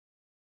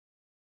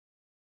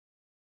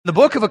The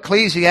book of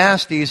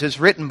Ecclesiastes is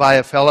written by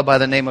a fellow by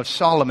the name of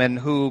Solomon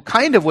who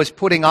kind of was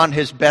putting on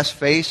his best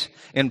face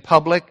in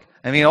public.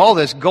 I mean, all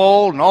this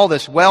gold and all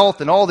this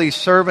wealth and all these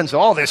servants,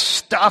 all this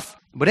stuff.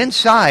 But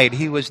inside,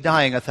 he was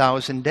dying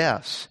 1,000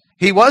 deaths.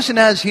 He wasn't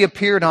as he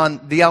appeared on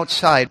the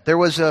outside. There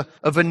was a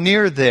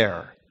veneer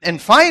there.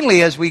 And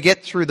finally, as we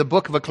get through the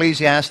book of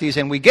Ecclesiastes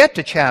and we get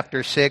to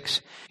chapter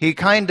 6, he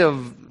kind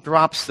of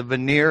drops the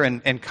veneer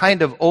and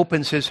kind of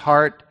opens his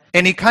heart.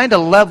 And he kind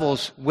of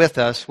levels with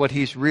us what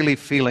he's really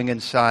feeling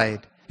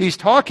inside. He's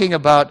talking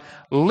about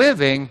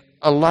living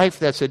a life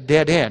that's a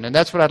dead end. And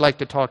that's what I'd like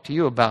to talk to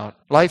you about.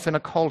 Life in a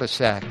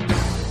cul-de-sac.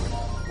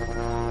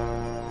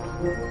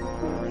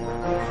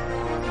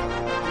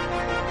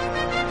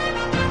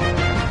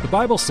 The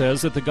Bible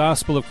says that the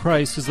gospel of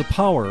Christ is the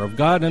power of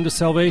God unto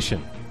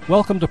salvation.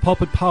 Welcome to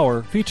Pulpit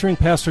Power, featuring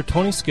Pastor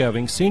Tony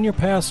Skeving, Senior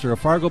Pastor of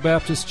Fargo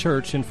Baptist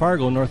Church in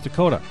Fargo, North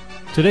Dakota.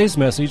 Today's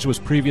message was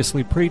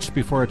previously preached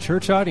before a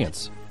church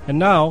audience. And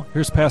now,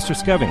 here's Pastor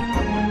Skeving.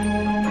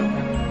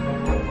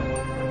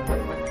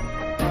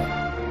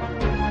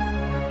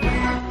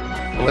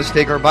 Well, let's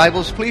take our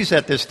Bibles, please,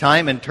 at this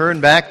time and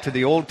turn back to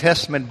the Old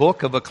Testament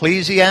book of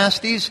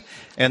Ecclesiastes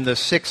and the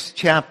 6th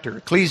chapter.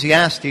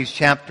 Ecclesiastes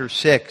chapter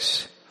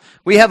 6.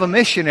 We have a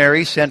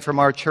missionary sent from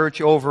our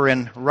church over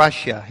in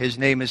Russia. His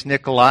name is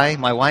Nikolai.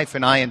 My wife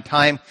and I, in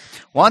time,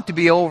 want to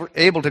be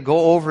able to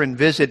go over and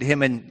visit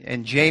him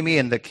and Jamie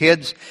and the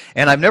kids.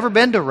 And I've never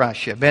been to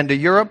Russia. Been to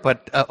Europe,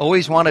 but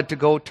always wanted to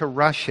go to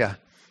Russia.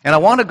 And I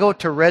want to go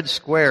to Red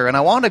Square, and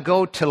I want to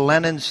go to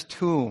Lenin's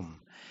tomb.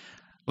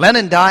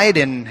 Lenin died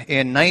in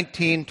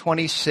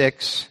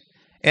 1926,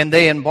 and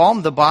they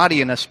embalmed the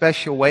body in a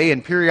special way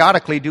and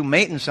periodically do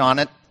maintenance on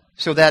it,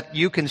 so that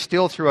you can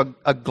still, through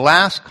a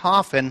glass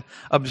coffin,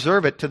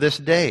 observe it to this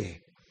day.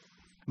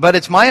 But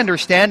it's my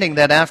understanding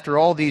that after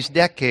all these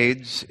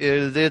decades,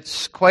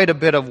 it's quite a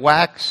bit of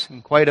wax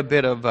and quite a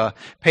bit of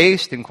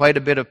paste and quite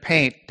a bit of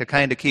paint to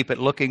kind of keep it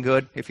looking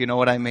good, if you know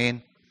what I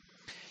mean.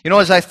 You know,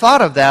 as I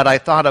thought of that, I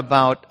thought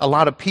about a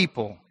lot of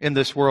people in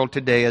this world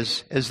today.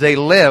 As they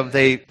live,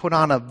 they put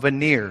on a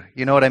veneer.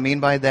 You know what I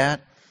mean by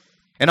that?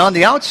 And on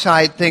the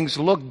outside, things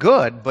look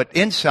good, but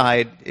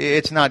inside,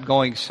 it's not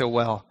going so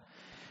well.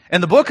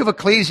 And the book of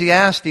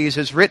Ecclesiastes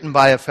is written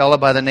by a fellow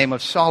by the name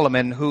of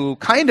Solomon who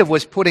kind of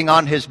was putting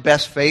on his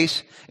best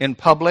face in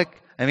public.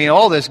 I mean,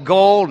 all this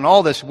gold and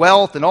all this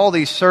wealth and all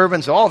these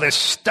servants, all this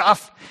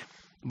stuff.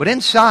 But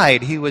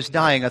inside, he was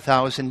dying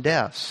 1,000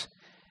 deaths.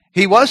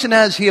 He wasn't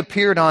as he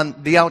appeared on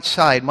the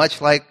outside,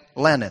 much like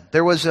Lenin.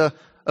 There was a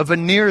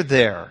veneer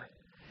there.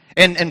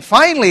 And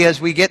finally, as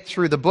we get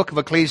through the book of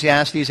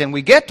Ecclesiastes and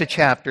we get to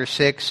chapter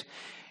 6,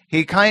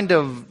 he kind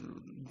of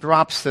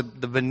drops the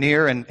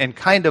veneer and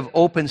kind of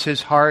opens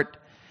his heart,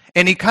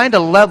 and he kind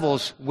of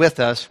levels with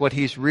us what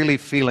he's really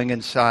feeling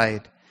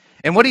inside.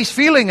 And what he's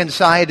feeling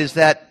inside is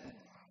that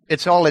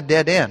it's all a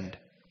dead end.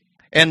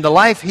 And the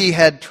life he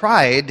had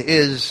tried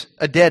is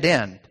a dead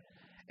end.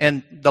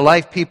 And the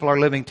life people are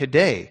living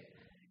today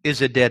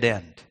is a dead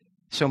end.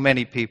 So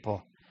many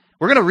people.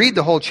 We're going to read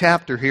the whole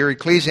chapter here,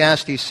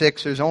 Ecclesiastes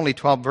 6. There's only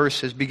 12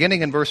 verses,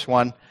 beginning in verse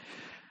 1.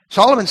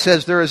 Solomon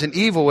says, "There is an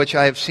evil which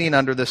I have seen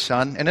under the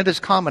sun, and it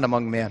is common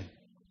among men.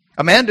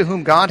 A man to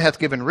whom God hath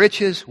given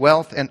riches,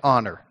 wealth, and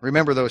honor."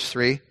 Remember those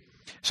three.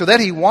 "So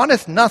that he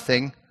wanteth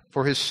nothing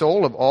for his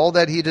soul of all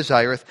that he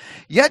desireth.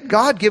 Yet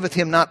God giveth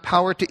him not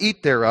power to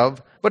eat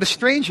thereof, but a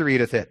stranger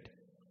eateth it.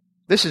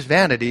 This is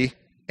vanity,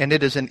 and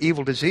it is an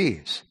evil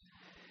disease.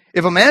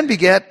 If a man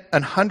beget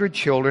 100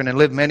 children, and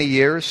live many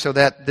years, so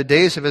that the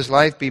days of his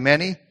life be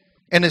many,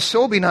 and his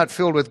soul be not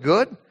filled with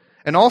good,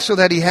 and also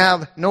that he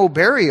have no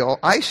burial,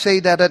 I say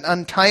that an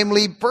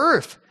untimely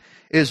birth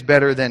is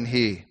better than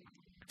he.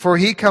 For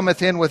he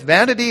cometh in with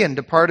vanity, and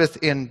departeth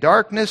in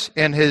darkness,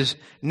 and his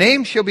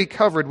name shall be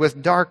covered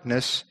with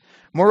darkness.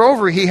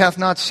 Moreover, he hath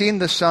not seen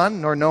the sun,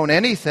 nor known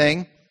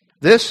anything.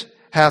 This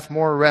hath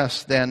more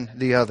rest than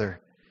the other.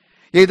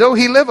 Yea, though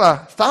he live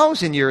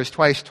 1,000 years,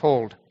 twice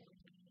told,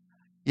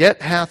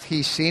 yet hath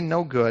he seen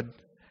no good.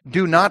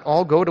 Do not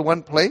all go to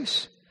one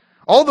place?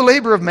 All the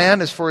labor of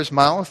man is for his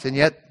mouth, and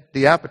yet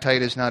the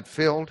appetite is not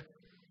filled.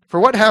 For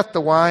what hath the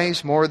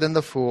wise more than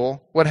the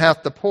fool? What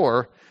hath the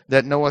poor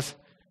that knoweth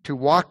to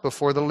walk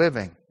before the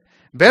living?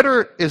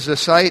 Better is the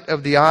sight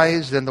of the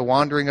eyes than the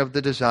wandering of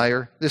the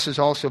desire. This is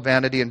also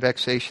vanity and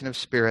vexation of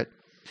spirit.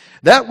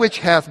 That which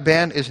hath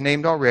been is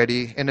named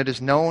already, and it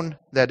is known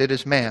that it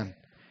is man.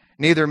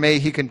 Neither may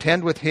he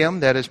contend with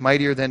him that is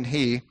mightier than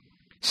he.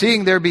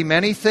 Seeing there be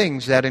many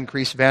things that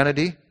increase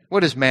vanity,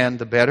 what is man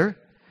the better?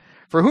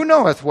 For who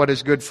knoweth what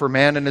is good for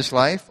man in his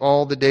life,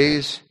 all the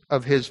days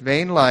of his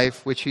vain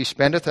life, which he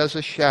spendeth as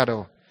a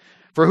shadow?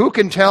 For who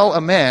can tell a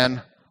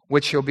man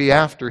which shall be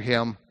after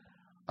him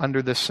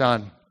under the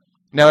sun?"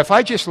 Now, if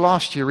I just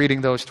lost you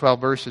reading those 12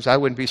 verses, I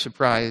wouldn't be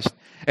surprised.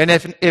 And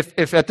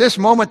if at this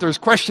moment there's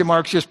question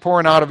marks just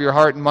pouring out of your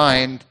heart and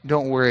mind,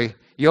 don't worry.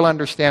 You'll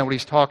understand what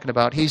he's talking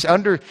about.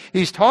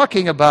 He's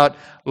talking about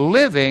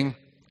living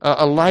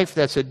a life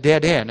that's a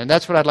dead end. And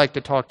that's what I'd like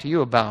to talk to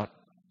you about.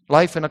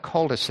 Life in a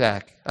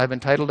cul-de-sac. I've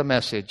entitled a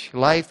message,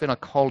 Life in a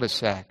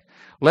Cul-de-sac.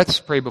 Let's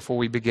pray before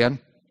we begin.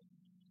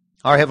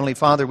 Our Heavenly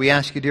Father, we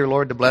ask you, dear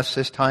Lord, to bless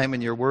this time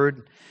in your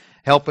word.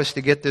 Help us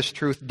to get this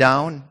truth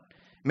down.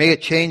 May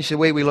it change the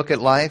way we look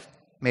at life.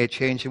 May it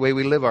change the way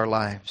we live our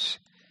lives.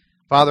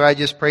 Father, I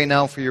just pray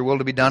now for your will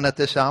to be done at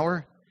this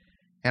hour.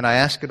 And I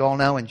ask it all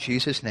now in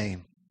Jesus'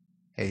 name.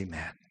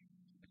 Amen.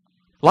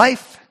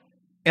 Life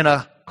in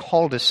a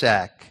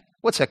cul-de-sac.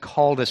 What's a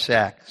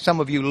cul-de-sac?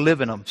 Some of you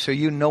live in them, so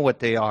you know what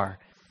they are.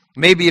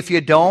 Maybe if you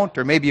don't,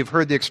 or maybe you've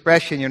heard the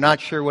expression, you're not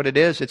sure what it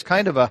is. It's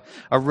kind of a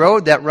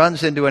road that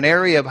runs into an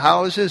area of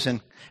houses and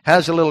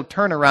has a little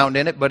turnaround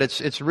in it, but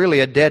it's really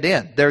a dead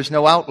end. There's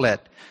no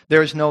outlet.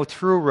 There's no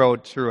through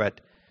road through it.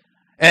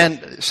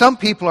 And some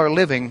people are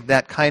living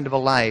that kind of a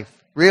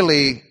life.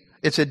 Really,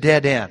 it's a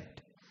dead end.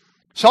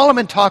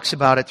 Solomon talks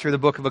about it through the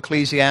book of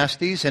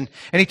Ecclesiastes, and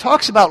he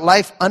talks about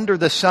life under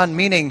the sun,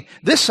 meaning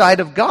this side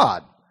of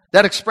God.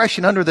 That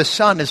expression, under the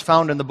sun, is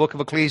found in the book of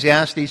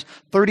Ecclesiastes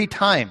 30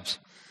 times.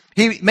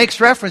 He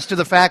makes reference to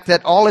the fact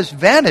that all is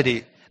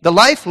vanity. The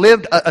life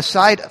lived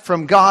aside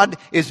from God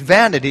is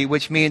vanity,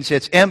 which means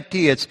it's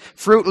empty, it's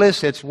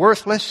fruitless, it's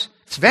worthless.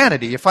 It's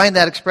vanity. You find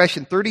that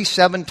expression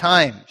 37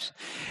 times.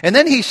 And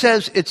then he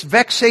says it's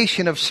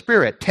vexation of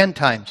spirit 10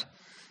 times.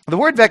 The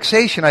word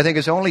vexation, I think,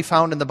 is only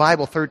found in the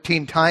Bible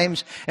 13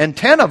 times, and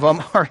 10 of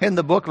them are in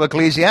the book of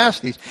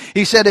Ecclesiastes.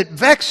 He said, it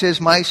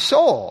vexes my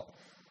soul.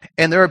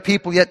 And there are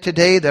people yet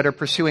today that are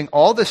pursuing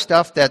all the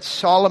stuff that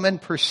Solomon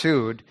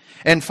pursued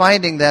and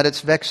finding that it's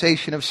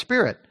vexation of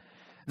spirit.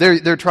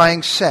 They're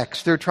trying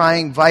sex, they're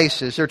trying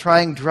vices, they're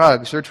trying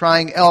drugs, they're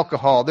trying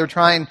alcohol, they're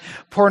trying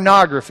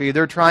pornography,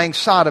 they're trying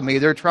sodomy,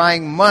 they're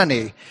trying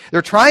money.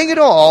 They're trying it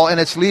all, and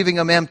it's leaving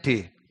them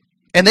empty.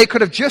 And they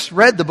could have just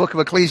read the book of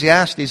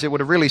Ecclesiastes. It would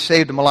have really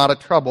saved them a lot of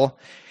trouble.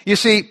 You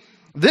see,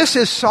 this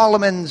is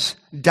Solomon's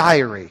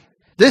diary.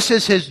 This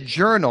is his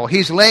journal.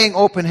 He's laying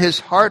open his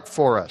heart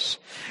for us.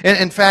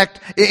 In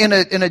fact, in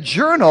a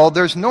journal,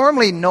 there's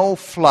normally no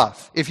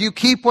fluff. If you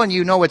keep one,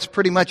 you know it's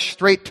pretty much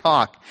straight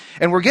talk.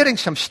 And we're getting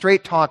some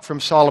straight talk from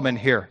Solomon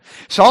here.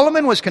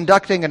 Solomon was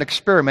conducting an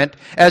experiment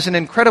as an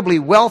incredibly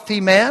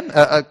wealthy man,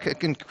 an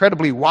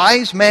incredibly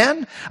wise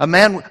man, a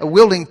man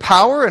wielding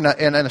power and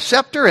a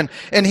scepter,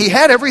 and he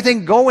had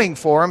everything going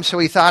for him, so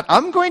he thought,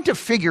 I'm going to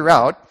figure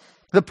out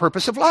the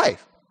purpose of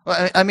life.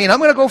 I'm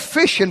going to go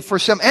fishing for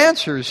some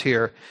answers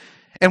here.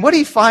 And what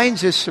he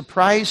finds is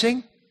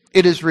surprising.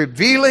 It is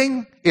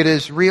revealing. It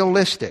is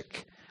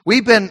realistic.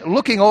 We've been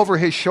looking over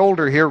his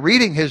shoulder here,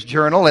 reading his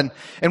journal, and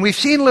we've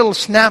seen little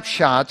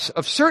snapshots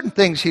of certain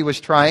things he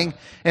was trying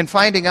and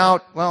finding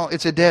out, well,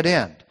 it's a dead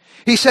end.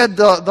 He said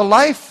the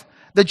life,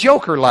 the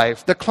joker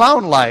life, the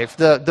clown life,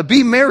 the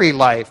be merry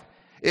life,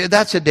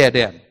 that's a dead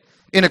end.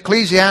 In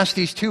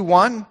Ecclesiastes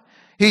 2:1,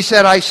 he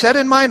said, I said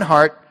in mine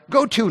heart,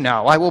 go to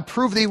now, I will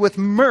prove thee with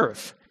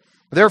mirth.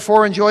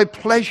 Therefore enjoy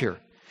pleasure.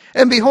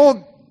 And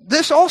behold,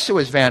 this also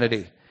is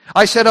vanity.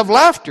 I said of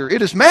laughter,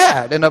 it is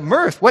mad, and of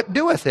mirth, what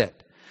doeth it?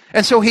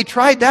 And so he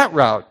tried that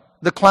route.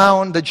 The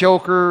clown, the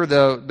joker,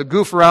 the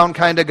goof around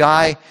kind of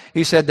guy.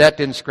 He said that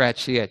didn't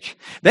scratch the itch.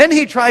 Then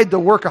he tried the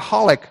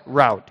workaholic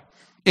route.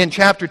 In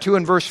chapter 2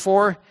 and verse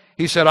 4,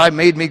 he said, I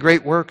made me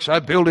great works. I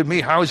builded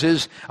me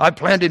houses. I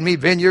planted me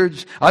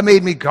vineyards. I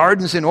made me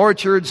gardens and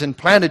orchards and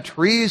planted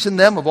trees in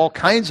them of all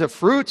kinds of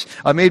fruits.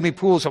 I made me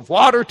pools of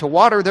water to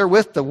water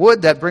therewith the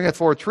wood that bringeth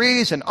forth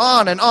trees, and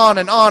on and on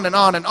and on and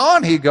on and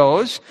on he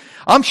goes.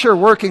 I'm sure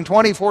working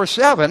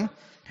 24/7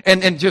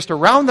 and just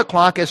around the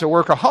clock as a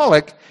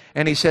workaholic.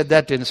 And he said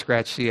that didn't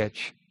scratch the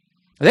itch.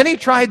 Then he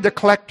tried the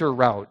collector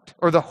route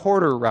or the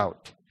hoarder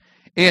route.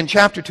 In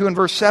chapter 2 and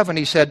verse 7,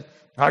 he said,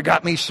 I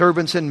got me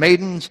servants and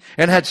maidens,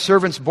 and had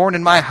servants born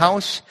in my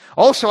house.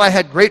 Also I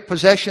had great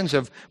possessions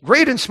of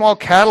great and small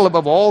cattle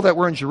above all that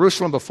were in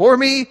Jerusalem before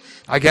me.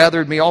 I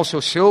gathered me also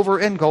silver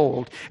and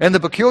gold, and the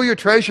peculiar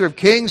treasure of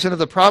kings and of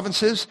the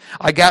provinces.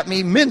 I got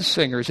me men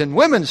singers and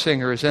women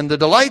singers, and the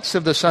delights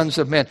of the sons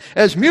of men,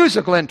 as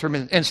musical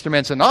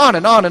instruments, and on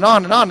and on and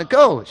on and on it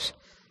goes.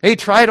 He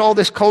tried all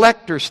this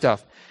collector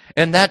stuff,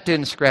 and that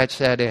didn't scratch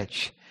that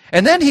itch.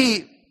 And then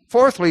he,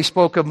 fourthly,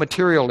 spoke of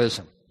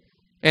materialism.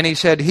 And he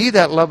said, he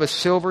that loveth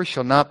silver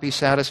shall not be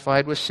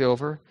satisfied with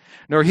silver,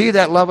 nor he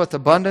that loveth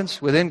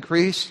abundance with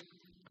increase.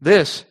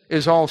 This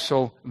is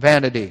also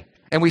vanity.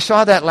 And we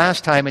saw that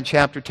last time in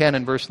chapter 10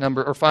 and verse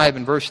 5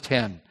 and verse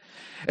 10.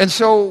 And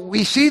so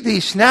we see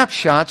these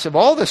snapshots of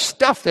all the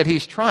stuff that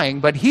he's trying,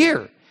 but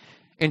here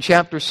in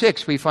chapter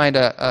 6 we find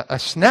a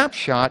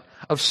snapshot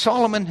of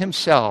Solomon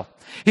himself.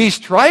 He's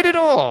tried it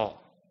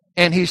all,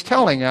 and he's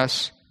telling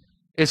us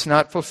it's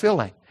not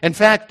fulfilling. In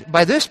fact,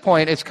 by this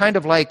point, it's kind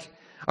of like,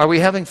 are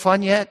we having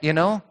fun yet,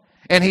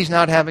 And he's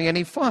not having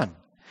any fun.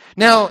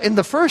 Now, in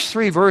the first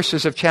 3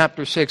 verses of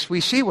chapter 6,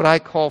 we see what I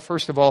call,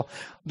 first of all,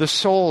 the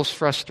soul's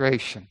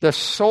frustration. The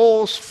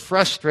soul's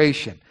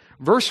frustration.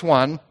 Verse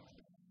 1,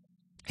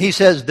 He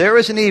says, there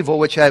is an evil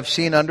which I have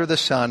seen under the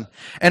sun,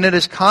 and it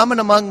is common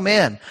among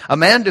men, a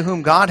man to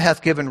whom God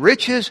hath given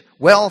riches,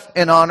 wealth,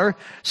 and honor,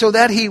 so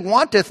that he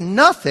wanteth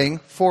nothing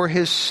for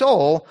his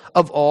soul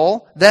of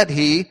all that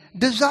he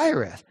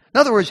desireth. In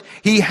other words,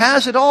 he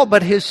has it all,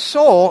 but his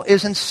soul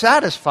isn't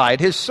satisfied.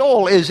 His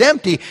soul is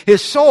empty.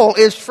 His soul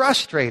is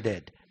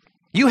frustrated.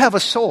 You have a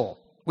soul.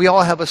 We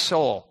all have a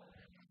soul.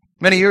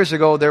 Many years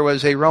ago, there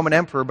was a Roman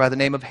emperor by the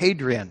name of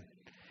Hadrian.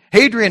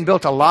 Hadrian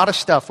built a lot of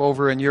stuff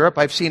over in Europe.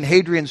 I've seen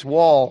Hadrian's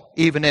Wall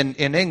even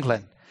in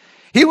England.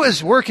 He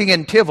was working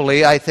in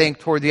Tivoli, I think,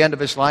 toward the end of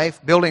his life,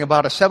 building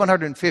about a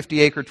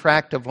 750-acre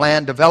tract of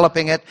land,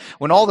 developing it,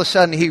 when all of a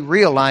sudden he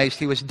realized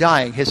he was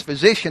dying. His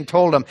physician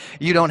told him,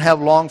 you don't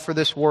have long for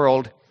this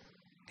world.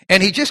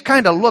 And he just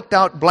kind of looked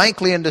out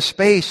blankly into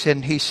space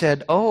and he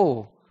said,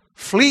 oh,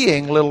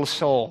 fleeing little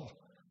soul,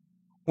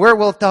 where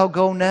wilt thou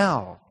go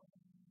now?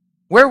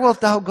 Where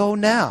wilt thou go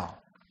now?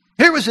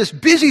 Here was this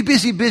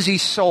busy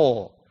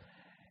soul.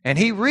 And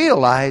he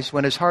realized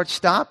when his heart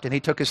stopped and he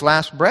took his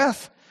last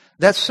breath,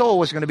 that soul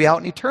was going to be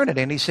out in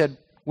eternity. And he said,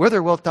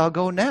 whither wilt thou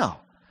go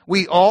now?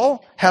 We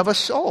all have a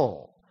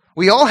soul.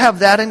 We all have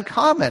that in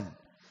common.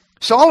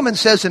 Solomon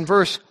says in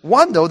verse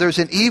 1, though, there's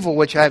an evil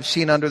which I have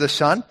seen under the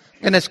sun,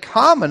 and it's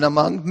common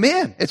among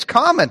men. It's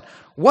common.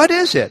 What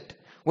is it?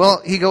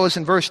 Well, he goes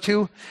in verse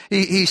 2,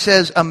 he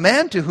says, a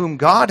man to whom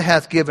God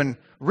hath given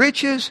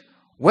riches,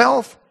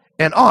 wealth,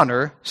 and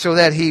honor, so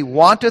that he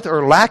wanteth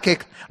or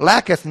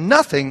lacketh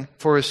nothing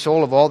for his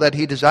soul of all that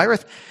he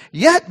desireth.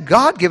 Yet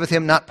God giveth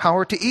him not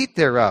power to eat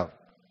thereof,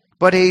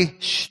 but a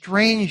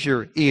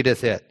stranger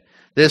eateth it.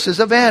 This is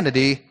a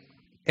vanity,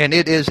 and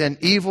it is an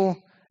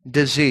evil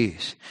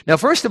disease. Now,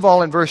 first of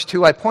all, in verse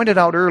 2, I pointed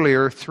out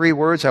earlier 3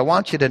 words. I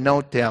want you to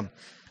note them.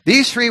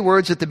 These 3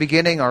 words at the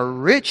beginning are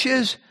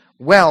riches,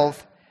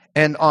 wealth,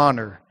 and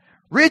honor.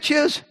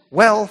 Riches,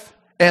 wealth,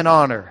 and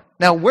honor.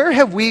 Now, where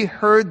have we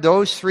heard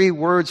those 3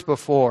 words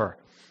before?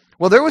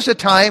 Well, there was a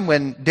time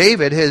when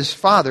David, his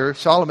father,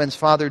 Solomon's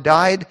father,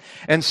 died,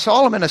 and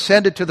Solomon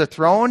ascended to the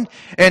throne,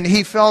 and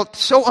he felt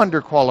so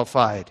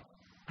underqualified.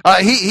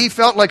 He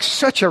felt like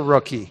such a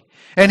rookie.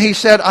 And he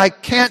said, I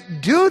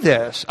can't do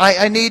this.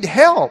 I need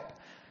help.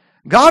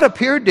 God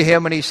appeared to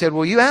him, and he said,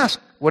 well, you ask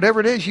whatever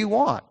it is you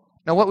want.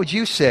 Now, what would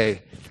you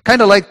say?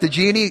 Kind of like the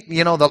genie,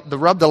 the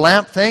rub the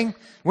lamp thing.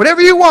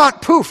 Whatever you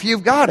want, poof,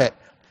 you've got it.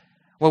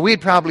 Well,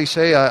 we'd probably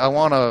say, I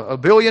want $1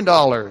 billion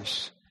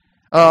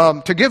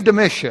to give to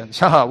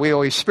missions. We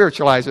always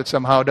spiritualize it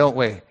somehow, don't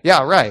we?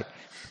 Yeah, right.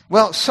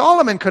 Well,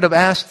 Solomon could have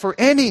asked for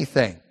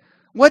anything.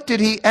 What did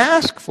he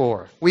ask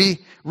for? We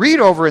read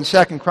over in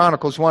 2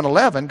 Chronicles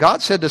 1:11,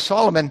 God said to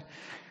Solomon,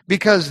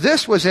 because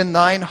this was in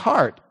thine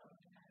heart.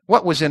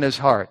 What was in his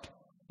heart?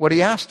 What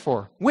he asked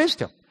for?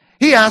 Wisdom.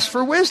 He asked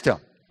for wisdom.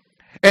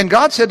 And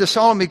God said to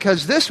Solomon,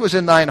 because this was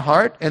in thine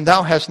heart, and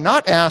thou hast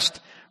not asked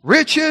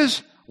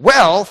riches,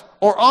 wealth,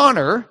 or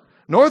honor,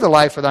 nor the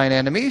life of thine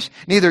enemies,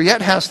 neither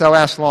yet hast thou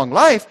asked long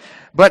life,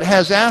 but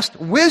hast asked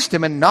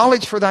wisdom and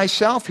knowledge for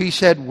thyself. He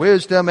said,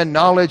 wisdom and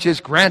knowledge is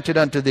granted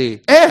unto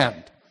thee.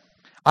 And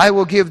I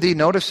will give thee,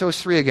 notice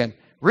those 3 again,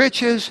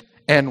 riches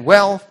and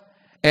wealth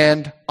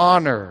and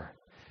honor.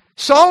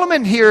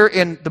 Solomon here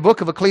in the book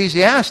of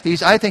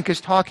Ecclesiastes, I think,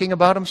 is talking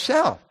about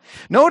himself.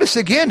 Notice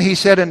again, he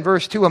said in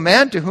verse 2, a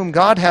man to whom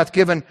God hath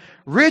given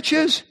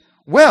riches,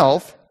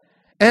 wealth,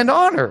 and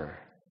honor.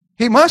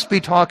 He must be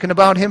talking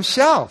about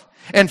himself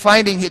and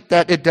finding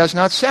that it does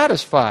not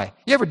satisfy.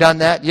 You ever done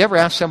that? You ever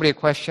asked somebody a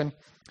question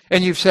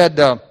and you've said,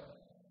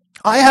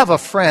 I have a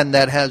friend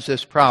that has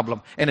this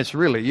problem, and it's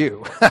really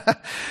you.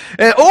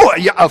 And,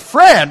 a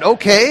friend,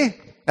 okay.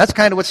 That's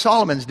kind of what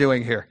Solomon's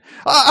doing here.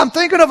 I'm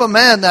thinking of a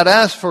man that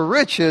asks for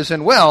riches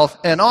and wealth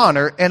and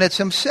honor, and it's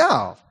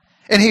himself.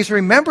 And he's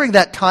remembering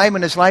that time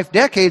in his life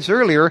decades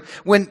earlier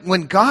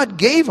when God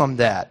gave him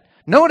that.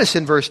 Notice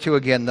in verse 2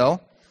 again,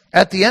 though.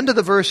 At the end of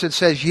the verse it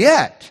says,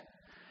 yet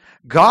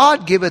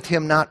God giveth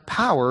him not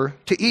power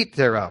to eat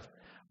thereof,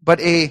 but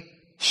a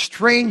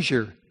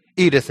stranger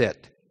eateth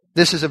it.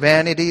 This is a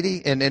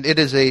vanity, and it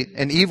is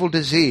an evil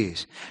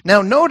disease.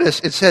 Now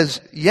notice it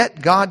says,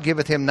 yet God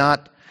giveth him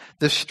not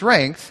the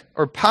strength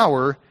or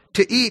power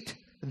to eat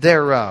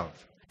thereof.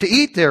 To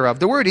eat thereof.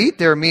 The word eat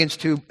there means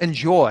to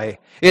enjoy.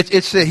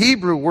 It's the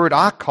Hebrew word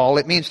akal.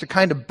 It means to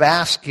kind of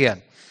bask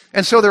in.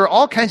 And so there are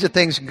all kinds of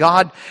things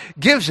God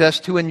gives us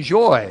to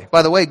enjoy.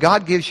 By the way,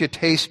 God gives you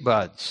taste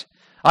buds.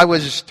 I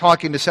was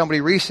talking to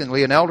somebody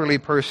recently, an elderly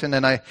person,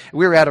 and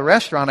we were at a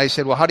restaurant. I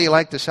said, well, how do you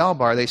like the sal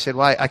bar? They said,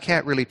 well, I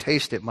can't really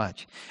taste it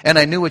much. And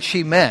I knew what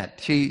she meant.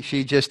 She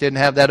just didn't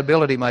have that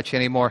ability much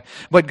anymore.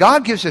 But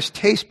God gives us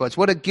taste buds.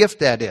 What a gift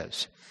that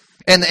is.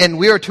 And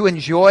we are to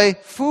enjoy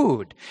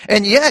food.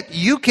 And yet,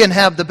 you can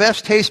have the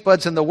best taste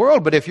buds in the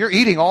world, but if you're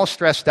eating all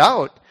stressed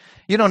out,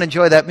 you don't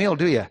enjoy that meal,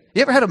 do you?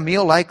 You ever had a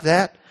meal like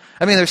that?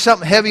 I mean, there's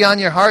something heavy on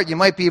your heart. You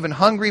might be even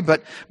hungry,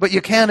 but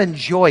you can't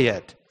enjoy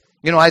it.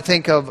 I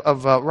think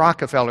of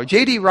Rockefeller.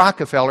 J.D.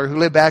 Rockefeller, who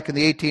lived back in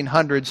the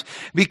 1800s,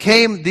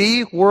 became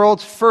the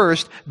world's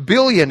first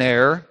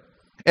billionaire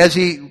As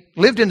he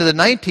lived into the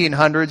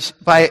 1900s,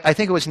 by I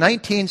think it was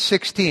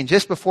 1916,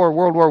 just before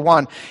World War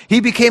I, he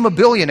became a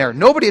billionaire.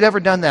 Nobody had ever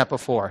done that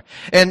before.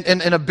 And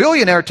a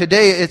billionaire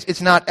today,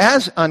 it's not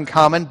as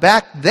uncommon.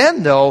 Back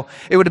then, though,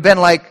 it would have been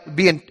like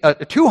being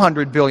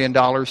 $200 billion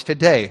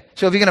today.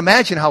 So if you can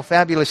imagine how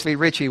fabulously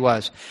rich he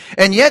was.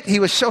 And yet, he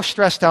was so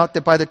stressed out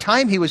that by the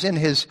time he was in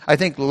his, I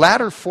think,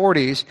 latter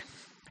 40s,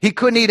 he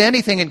couldn't eat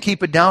anything and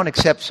keep it down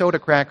except soda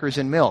crackers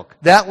and milk.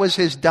 That was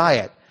his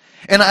diet.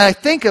 And I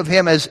think of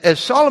him as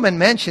Solomon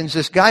mentions,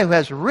 this guy who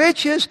has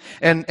riches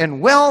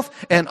and wealth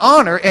and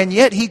honor, and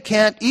yet he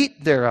can't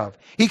eat thereof.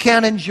 He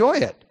can't enjoy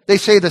it. They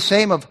say the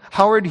same of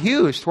Howard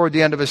Hughes toward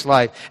the end of his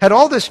life. Had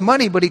all this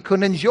money, but he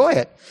couldn't enjoy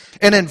it.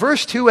 And in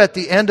verse 2 at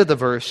the end of the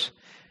verse,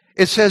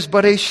 it says,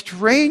 but a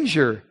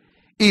stranger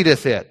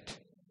eateth it.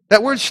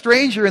 That word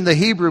stranger in the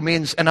Hebrew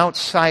means an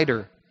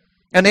outsider,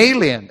 an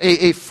alien,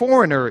 a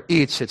foreigner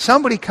eats it.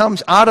 Somebody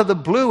comes out of the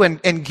blue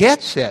and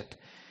gets it.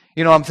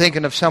 You know, I'm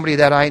thinking of somebody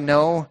that I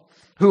know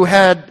who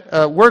had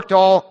worked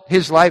all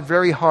his life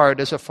very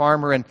hard as a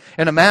farmer and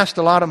amassed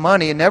a lot of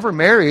money and never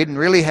married and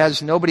really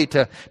has nobody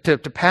to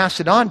pass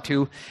it on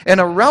to.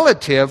 And a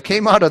relative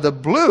came out of the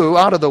blue,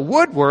 out of the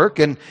woodwork,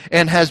 and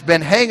has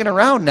been hanging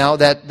around now,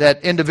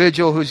 that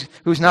individual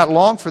who's not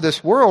long for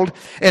this world.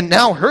 And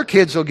now her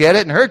kids will get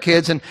it, and her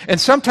kids. And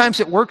sometimes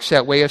it works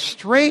that way. A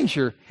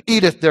stranger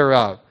eateth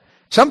thereof.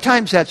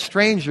 Sometimes that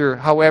stranger,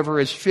 however,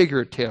 is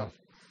figurative.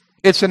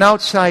 It's an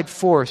outside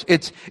force.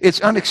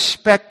 It's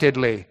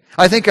unexpectedly.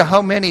 I think of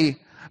how many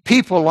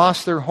people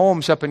lost their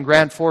homes up in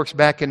Grand Forks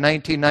back in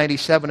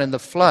 1997 in the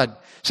flood.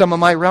 Some of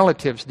my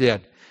relatives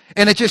did.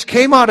 And it just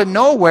came out of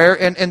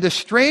nowhere, and the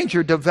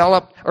stranger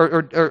developed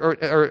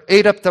or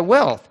ate up the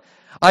wealth.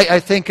 I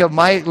think of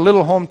my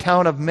little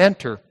hometown of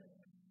Mentor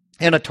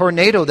and a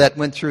tornado that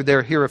went through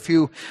there here a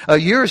few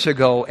years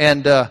ago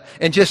and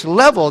just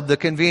leveled the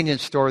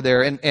convenience store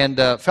there. And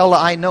a fella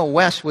I know,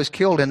 Wes, was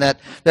killed in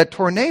that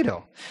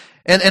tornado.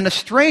 And a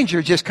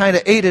stranger just kind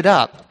of ate it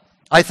up.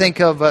 I think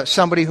of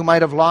somebody who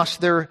might have lost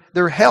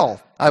their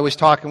health. I was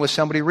talking with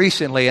somebody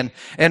recently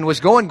and was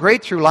going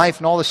great through life,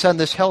 and all of a sudden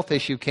this health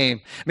issue came.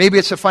 Maybe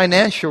it's a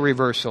financial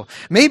reversal.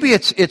 Maybe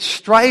it's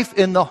strife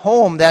in the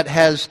home that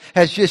has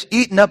just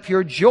eaten up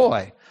your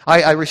joy.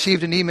 I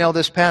received an email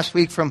this past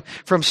week from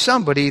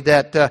somebody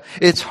that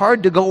it's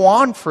hard to go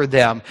on for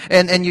them.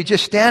 And you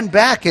just stand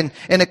back, and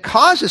it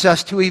causes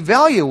us to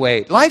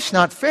evaluate. Life's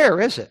not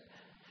fair, is it?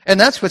 And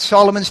that's what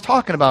Solomon's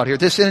talking about here,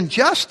 this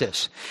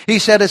injustice. He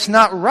said it's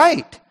not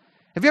right.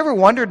 Have you ever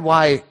wondered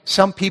why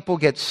some people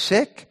get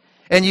sick?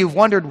 And you've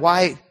wondered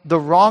why the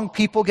wrong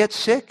people get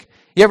sick?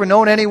 You ever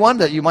known anyone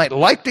that you might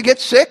like to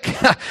get sick?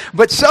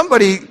 But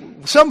somebody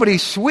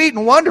sweet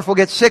and wonderful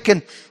gets sick,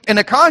 and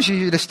it causes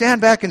you to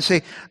stand back and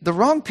say, the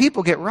wrong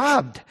people get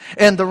robbed,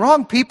 and the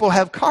wrong people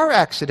have car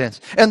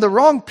accidents, and the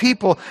wrong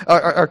people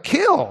are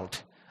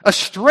killed. A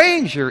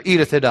stranger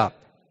eateth it up.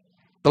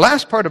 The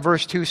last part of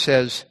verse 2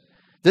 says,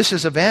 this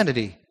is a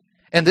vanity,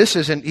 and this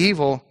is an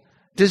evil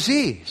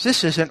disease.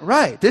 This isn't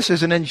right. This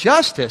is an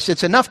injustice.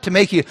 It's enough to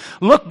make you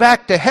look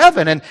back to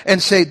heaven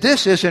and say,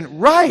 this isn't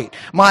right.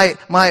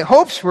 My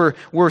hopes were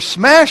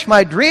smashed.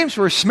 My dreams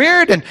were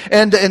smeared,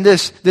 and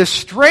this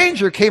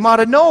stranger came out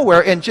of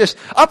nowhere and just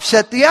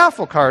upset the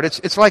apple cart.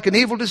 It's like an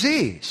evil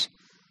disease.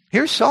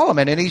 Here's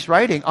Solomon, and he's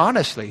writing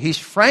honestly. He's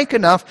frank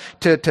enough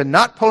to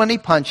not pull any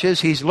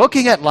punches. He's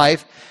looking at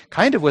life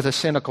kind of with a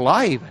cynical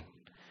eye even.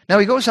 Now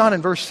he goes on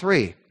in verse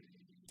 3.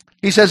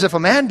 He says, if a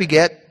man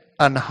beget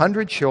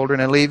 100 children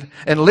and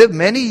live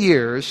many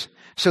years,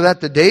 so that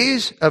the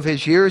days of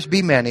his years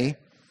be many,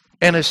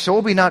 and his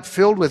soul be not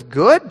filled with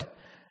good,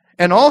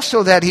 and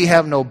also that he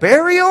have no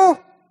burial,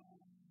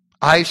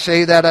 I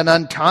say that an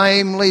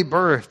untimely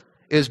birth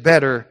is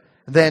better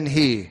than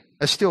he,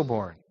 a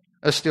stillborn.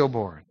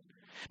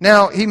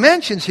 Now, he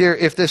mentions here,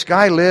 if this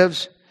guy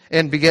lives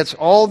and begets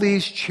all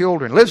these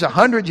children, lives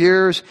 100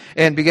 years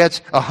and begets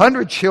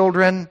 100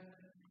 children,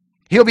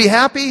 he'll be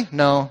happy?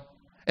 No.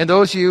 And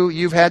those of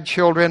you've had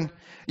children,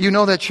 you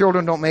know that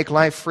children don't make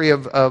life free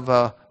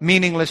of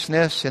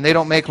meaninglessness, and they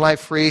don't make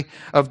life free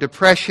of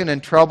depression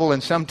and trouble,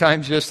 and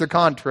sometimes just the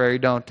contrary,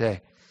 don't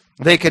they?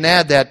 They can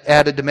add that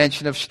added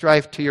dimension of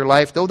strife to your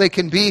life, though they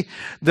can be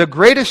the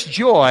greatest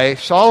joy.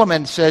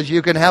 Solomon says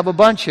you can have a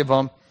bunch of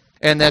them,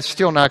 and that's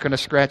still not going to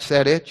scratch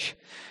that itch.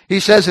 He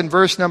says in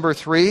verse number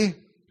 3,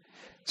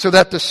 so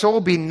that the soul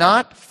be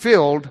not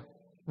filled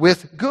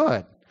with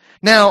good.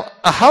 Now,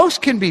 a house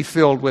can be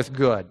filled with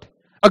good.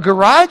 A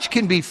garage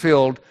can be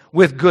filled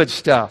with good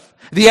stuff.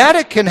 The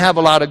attic can have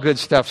a lot of good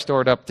stuff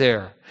stored up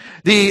there.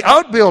 The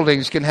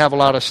outbuildings can have a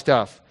lot of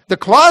stuff. The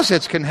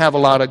closets can have a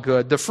lot of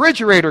good. The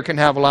refrigerator can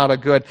have a lot of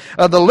good.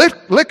 The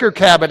liquor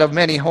cabinet of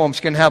many homes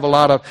can have a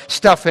lot of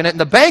stuff in it. And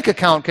the bank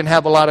account can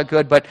have a lot of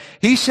good. But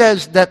he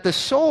says that the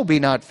soul be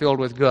not filled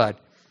with good.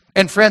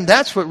 And friend,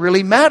 that's what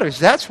really matters.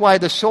 That's why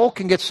the soul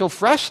can get so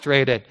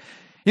frustrated.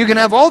 You can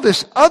have all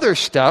this other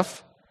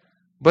stuff,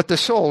 but the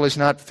soul is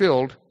not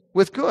filled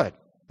with good.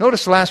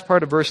 Notice the last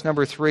part of verse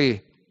number 3.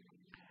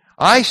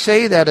 I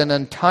say that an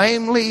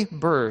untimely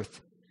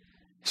birth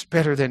is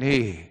better than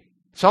he.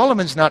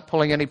 Solomon's not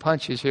pulling any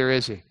punches here,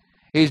 is he?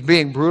 He's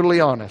being brutally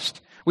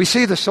honest. We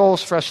see the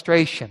soul's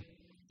frustration.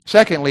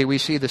 Secondly, we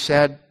see the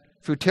sad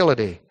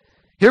futility.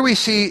 Here we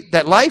see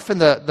that life in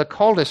the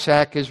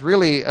cul-de-sac is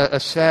really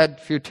a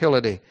sad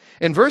futility.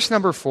 In verse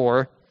number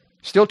 4,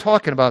 still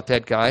talking about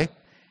that guy,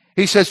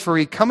 he says, "For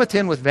he cometh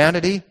in with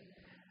vanity,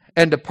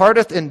 and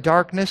departeth in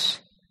darkness,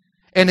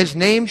 and his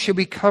name shall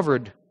be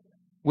covered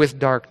with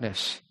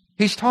darkness."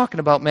 He's talking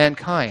about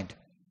mankind.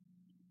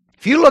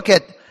 If you look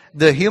at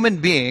the human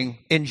being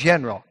in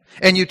general,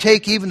 and you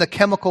take even the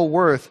chemical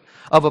worth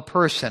of a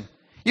person,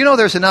 you know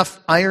there's enough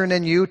iron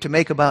in you to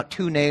make about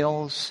 2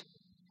 nails?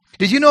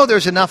 Did you know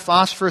there's enough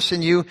phosphorus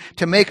in you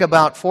to make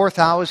about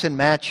 4,000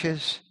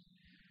 matches?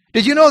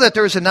 Did you know that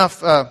there's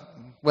enough,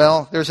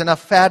 there's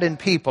enough fat in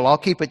people, I'll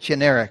keep it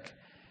generic,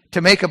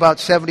 to make about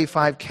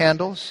 75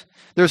 candles?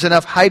 There's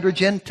enough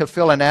hydrogen to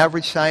fill an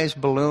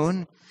average-sized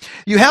balloon.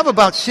 You have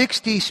about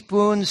 60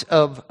 spoons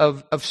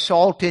of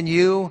salt in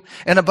you,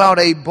 and about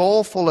a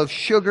bowl full of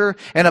sugar,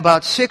 and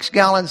about 6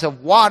 gallons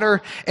of water,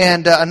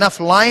 and enough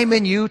lime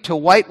in you to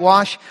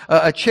whitewash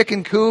a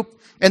chicken coop.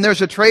 And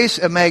there's a trace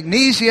of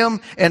magnesium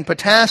and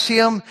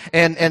potassium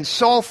and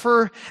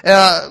sulfur.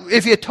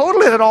 If you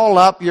total it all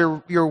up,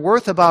 you're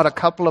worth about a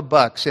couple of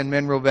bucks in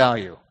mineral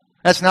value.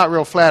 That's not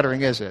real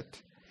flattering, is it?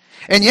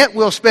 And yet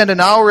we'll spend an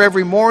hour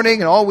every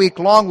morning and all week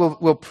long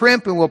we'll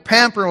primp and we'll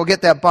pamper and we'll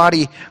get that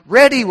body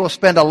ready. We'll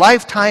spend a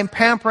lifetime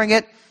pampering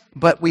it,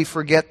 but we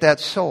forget that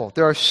soul.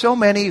 There are so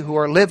many who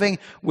are living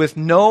with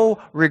no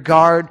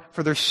regard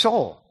for their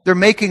soul. They're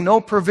making no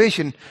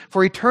provision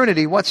for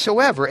eternity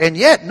whatsoever. And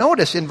yet,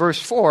 notice in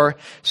verse 4,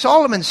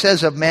 Solomon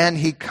says of man,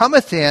 he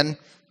cometh in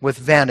with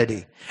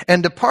vanity,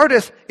 and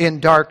departeth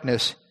in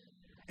darkness,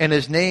 and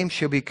his name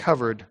shall be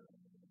covered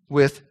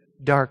with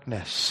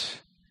darkness.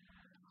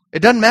 It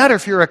doesn't matter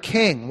if you're a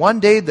king. One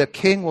day the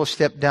king will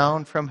step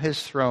down from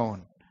his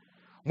throne.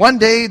 One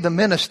day the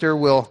minister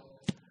will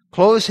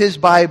close his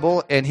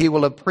Bible and he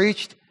will have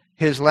preached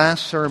his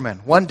last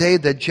sermon. One day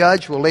the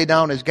judge will lay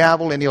down his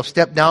gavel and he'll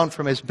step down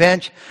from his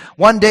bench.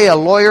 One day a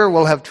lawyer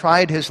will have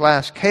tried his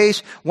last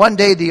case. One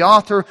day the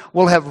author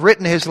will have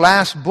written his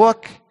last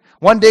book.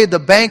 One day the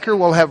banker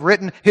will have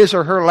written his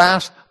or her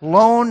last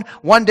loan.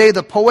 One day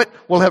the poet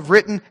will have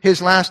written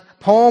his last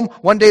poem.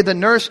 One day the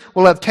nurse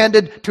will have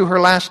tended to her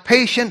last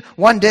patient.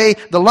 One day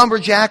the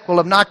lumberjack will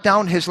have knocked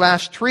down his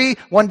last tree.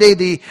 One day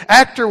the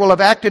actor will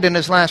have acted in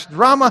his last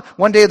drama.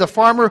 One day the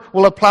farmer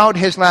will have plowed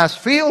his last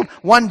field.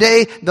 One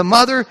day the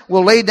mother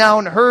will lay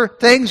down her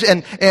things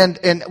and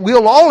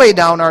we'll all lay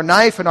down our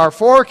knife and our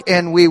fork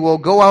and we will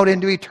go out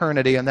into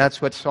eternity. And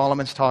that's what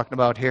Solomon's talking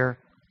about here.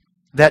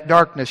 That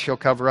darkness shall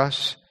cover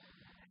us.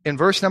 In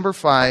verse number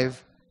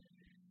 5,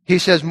 he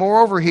says,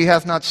 "Moreover, he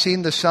hath not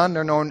seen the sun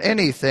nor known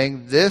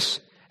anything. This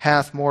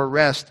hath more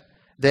rest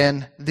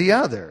than the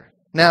other."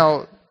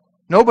 Now,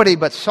 nobody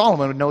but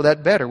Solomon would know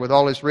that better with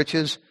all his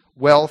riches,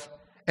 wealth,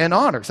 and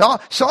honor.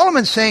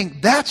 Solomon's saying,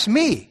 that's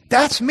me.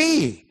 That's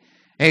me.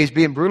 And he's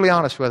being brutally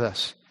honest with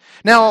us.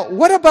 Now,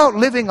 what about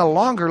living a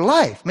longer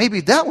life? Maybe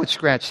that would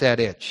scratch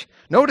that itch.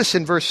 Notice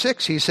in verse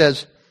 6 he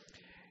says,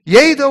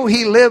 "Yea, though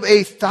he live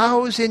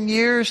 1,000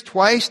 years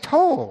twice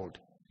told,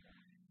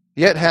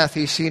 yet hath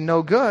he seen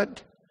no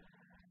good.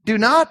 Do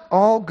not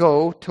all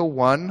go to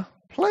one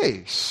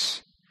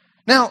place."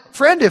 Now,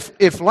 friend,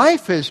 if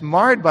life is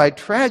marred by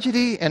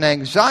tragedy and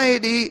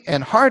anxiety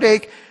and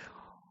heartache,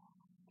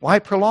 why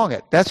prolong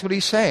it? That's what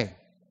he's saying.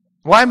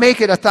 Why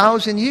make it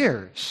 1,000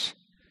 years?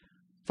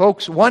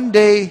 Folks, one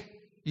day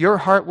your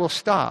heart will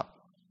stop.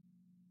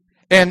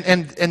 And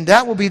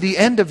that will be the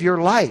end of your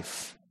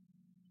life.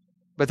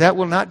 But that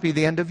will not be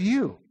the end of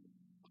you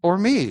or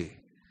me.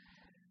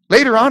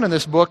 Later on in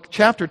this book,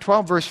 chapter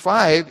 12, verse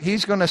 5,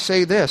 he's going to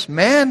say this,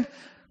 "Man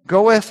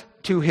goeth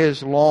to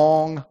his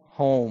long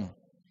home,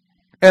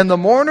 and the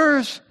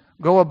mourners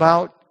go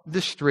about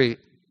the street."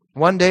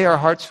 One day our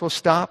hearts will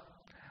stop.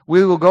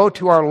 We will go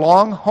to our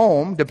long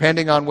home,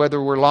 depending on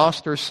whether we're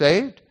lost or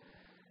saved.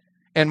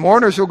 And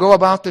mourners will go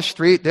about the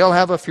street. They'll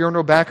have a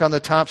funeral back on the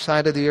top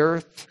side of the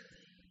earth.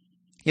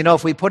 You know,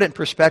 if we put it in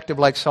perspective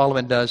like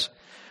Solomon does,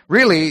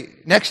 really,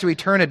 next to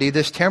eternity,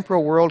 this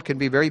temporal world can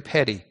be very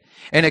petty.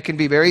 And it can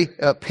be very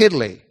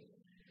piddly.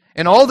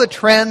 And all the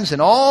trends and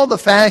all the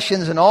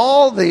fashions and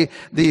all the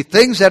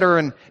things that are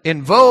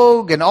in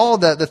vogue and all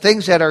the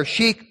things that are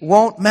chic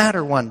won't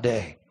matter one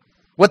day.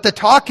 What the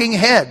talking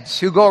heads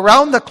who go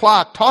around the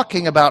clock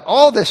talking about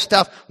all this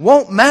stuff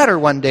won't matter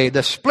one day.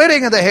 The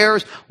splitting of the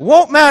hairs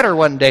won't matter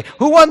one day.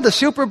 Who won the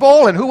Super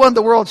Bowl and who won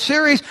the World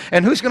Series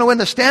and who's going to win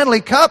the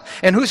Stanley Cup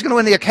and who's going to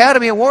win the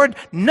Academy Award,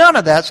 none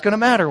of that's going to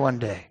matter one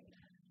day.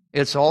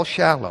 It's all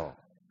shallow.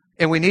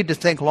 And we need to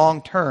think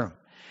long term.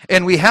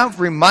 And we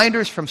have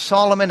reminders from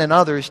Solomon and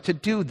others to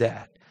do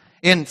that.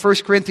 In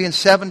 1 Corinthians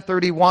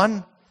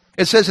 7:31,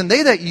 it says, "And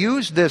they that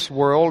use this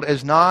world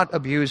as not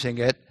abusing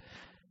it,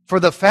 for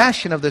the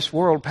fashion of this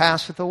world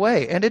passeth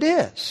away." And it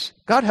is.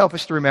 God help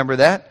us to remember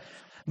that.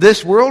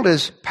 This world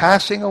is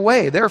passing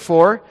away.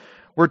 Therefore,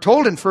 we're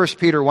told in 1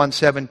 Peter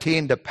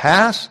 1:17 to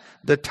pass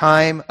the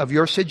time of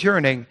your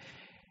sojourning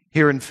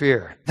here in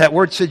fear. That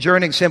word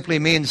sojourning simply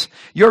means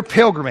your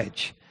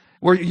pilgrimage.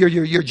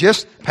 You're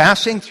just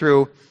passing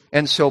through,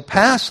 and so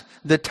pass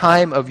the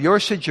time of your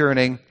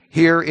sojourning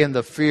here in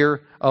the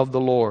fear of the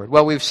Lord.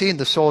 Well, we've seen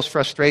the soul's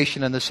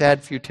frustration and the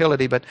sad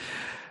futility, but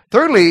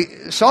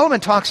thirdly, Solomon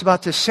talks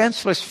about this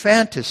senseless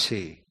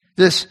fantasy.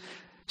 This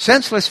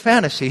senseless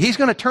fantasy. He's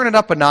going to turn it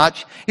up a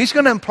notch. He's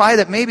going to imply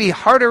that maybe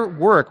harder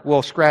work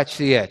will scratch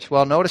the itch.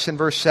 Well, notice in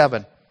verse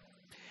 7.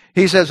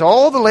 He says,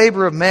 all the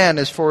labor of man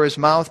is for his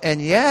mouth,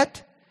 and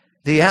yet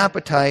the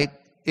appetite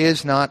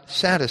is not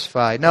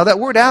satisfied. Now, that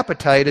word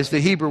appetite is the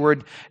Hebrew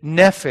word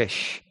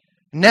nephesh.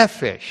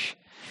 Nephesh.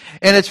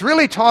 And it's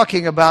really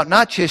talking about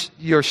not just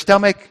your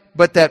stomach,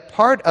 but that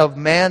part of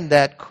man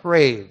that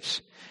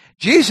craves.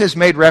 Jesus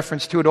made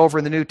reference to it over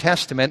in the New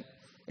Testament.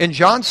 In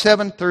John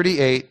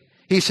 7:38,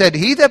 he said,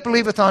 he that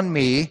believeth on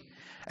me,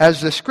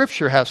 as the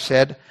Scripture hath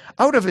said,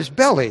 out of his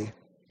belly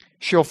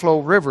shall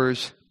flow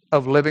rivers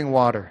of living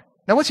water.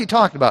 Now, what's he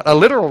talking about? A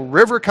literal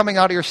river coming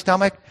out of your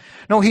stomach?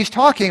 No, he's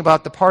talking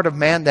about the part of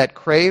man that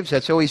craves,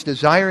 that's always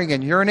desiring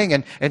and yearning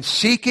and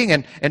seeking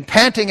and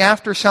panting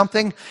after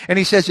something. And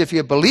he says, if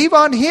you believe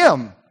on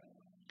him,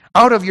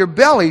 out of your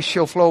belly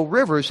shall flow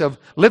rivers of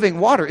living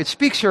water. It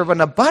speaks here of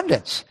an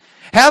abundance.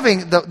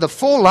 Having the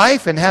full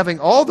life and having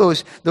all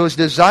those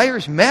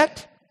desires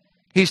met,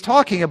 he's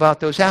talking about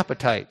those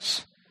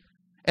appetites.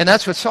 And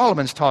that's what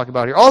Solomon's talking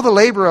about here. All the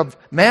labor of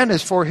man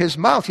is for his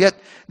mouth, yet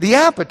the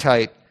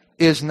appetite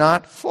is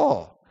not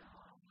full.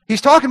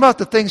 He's talking about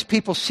the things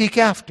people seek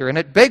after, and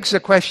it begs the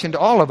question to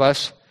all of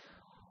us,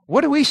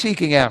 what are we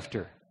seeking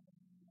after?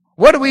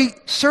 What are we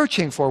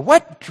searching for?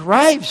 What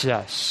drives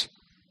us?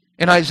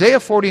 In Isaiah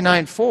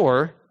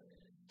 49:4, it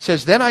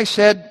says, then I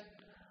said,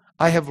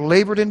 I have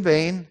labored in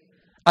vain,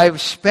 I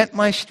have spent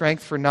my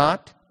strength for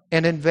naught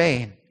and in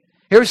vain.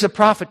 Here's the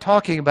prophet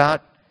talking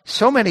about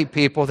so many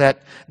people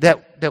that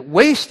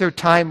waste their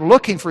time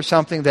looking for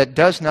something that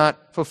does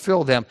not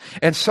fulfill them.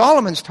 And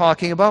Solomon's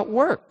talking about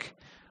work.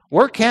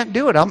 Work can't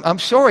do it. I'm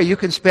sorry, you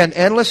can spend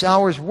endless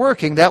hours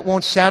working. That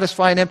won't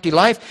satisfy an empty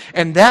life,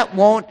 and that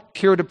won't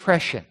cure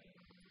depression.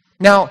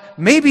 Now,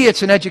 maybe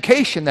it's an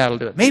education that'll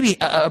do it. Maybe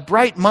a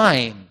bright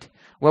mind.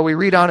 Well, we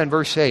read on in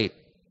verse 8.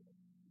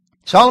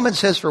 Solomon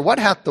says, for what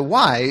hath the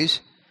wise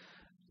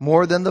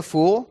more than the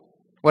fool?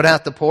 What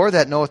hath the poor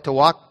that knoweth to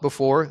walk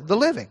before the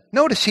living?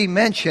 Notice he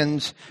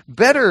mentions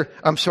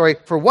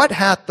for what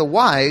hath the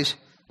wise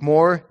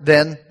more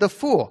than the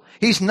fool?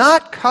 He's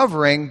not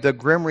covering the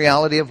grim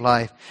reality of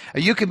life.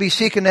 You can be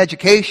seeking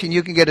education,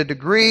 you can get a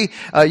degree,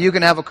 you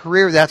can have a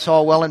career, that's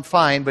all well and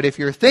fine, but if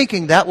you're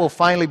thinking that will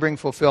finally bring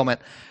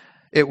fulfillment,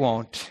 it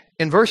won't.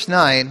 In verse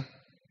 9,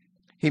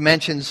 he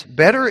mentions,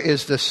 better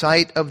is the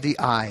sight of the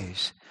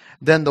eyes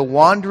than the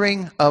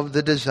wandering of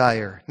the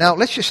desire. Now,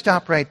 let's just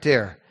stop right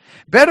there.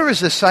 Better is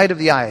the sight of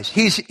the eyes.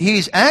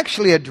 He's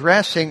actually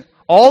addressing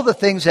all the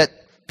things that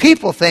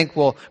people think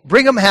will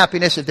bring them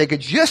happiness if they could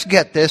just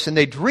get this, and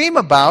they dream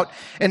about,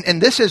 and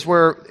this is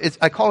where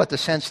I call it the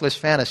senseless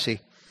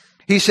fantasy.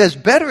 He says,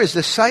 better is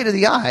the sight of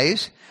the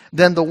eyes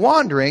than the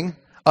wandering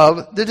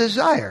of the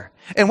desire.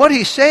 And what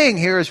he's saying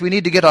here is we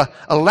need to get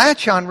a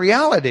latch on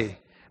reality.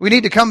 We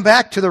need to come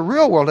back to the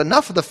real world.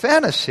 Enough of the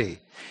fantasy.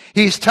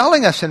 He's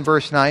telling us in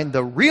verse 9,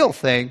 the real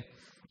thing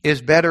is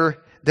better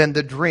than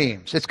the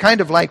dreams. It's kind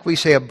of like we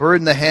say a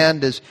bird in the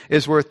hand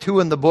is worth two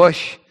in the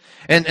bush.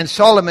 And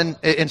Solomon,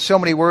 in so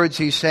many words,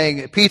 he's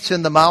saying pizza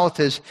in the mouth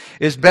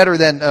is better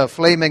than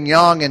filet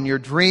mignon in your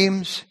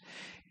dreams.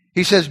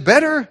 He says,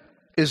 better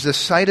is the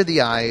sight of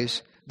the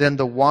eyes than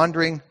the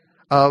wandering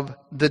of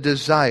the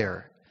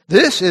desire.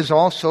 This is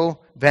also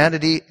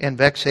vanity and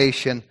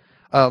vexation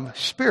of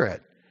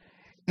spirit.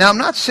 Now, I'm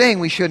not saying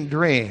we shouldn't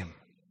dream.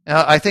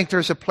 I think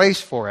there's a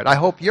place for it. I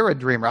hope you're a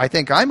dreamer. I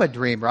think I'm a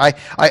dreamer. I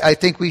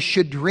think we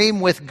should dream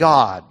with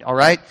God, all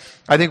right?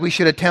 I think we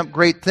should attempt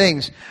great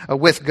things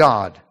with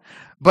God.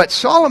 But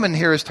Solomon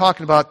here is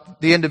talking about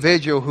the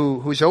individual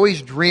who's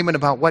always dreaming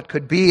about what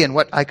could be and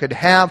what I could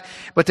have,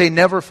 but they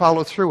never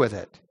follow through with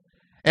it.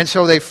 And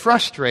so they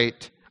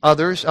frustrate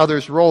others.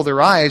 Others roll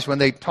their eyes when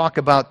they talk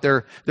about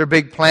their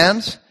big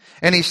plans.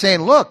 And he's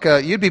saying, look,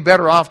 you'd be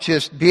better off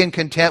just being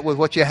content with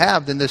what you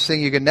have than this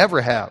thing you could never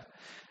have.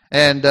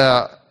 And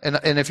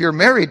if you're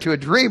married to a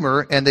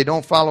dreamer and they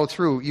don't follow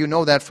through, you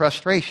know that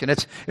frustration.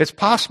 It's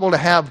possible to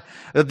have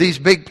these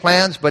big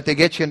plans, but they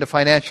get you into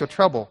financial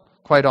trouble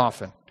quite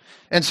often.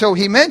 And so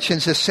he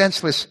mentions this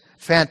senseless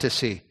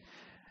fantasy.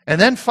 And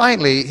then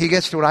finally, he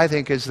gets to what I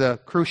think is the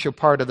crucial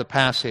part of the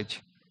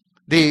passage,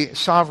 the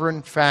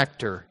sovereign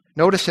factor.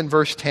 Notice in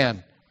verse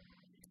 10,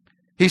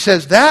 he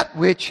says, that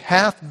which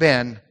hath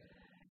been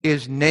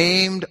is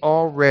named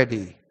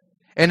already,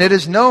 and it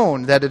is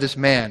known that it is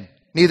man.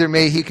 Neither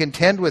may he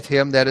contend with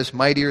him that is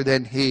mightier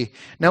than he.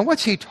 Now,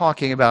 what's he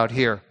talking about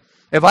here?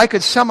 If I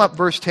could sum up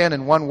verse 10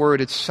 in one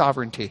word, it's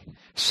sovereignty.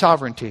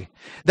 Sovereignty.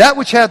 That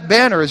which hath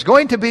been or is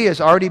going to be has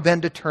already been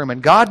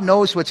determined. God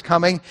knows what's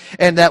coming,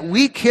 and that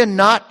we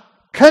cannot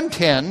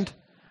contend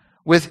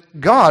with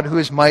God who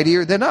is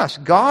mightier than us.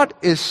 God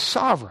is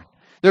sovereign.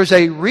 There's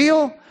a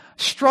real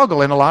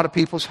struggle in a lot of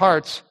people's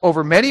hearts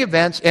over many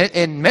events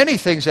and many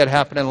things that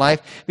happen in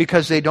life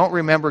because they don't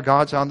remember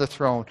God's on the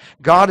throne.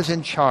 God is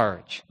in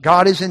charge.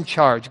 God is in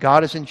charge.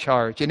 God is in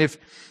charge. And if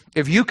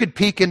you could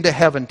peek into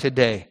heaven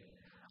today,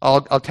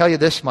 I'll tell you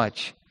this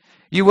much.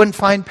 You wouldn't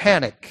find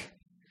panic.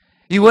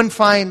 You wouldn't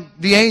find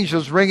the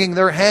angels wringing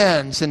their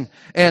hands and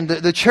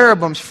the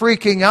cherubims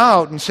freaking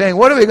out and saying,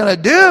 what are we going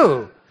to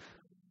do?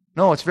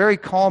 No, it's very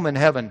calm in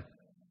heaven.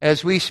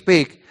 As we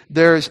speak,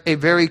 there's a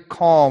very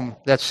calm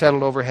that's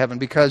settled over heaven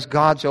because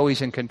God's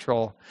always in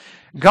control.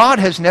 God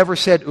has never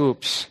said,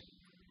 oops.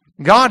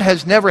 God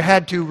has never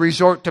had to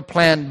resort to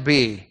plan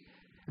B.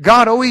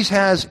 God always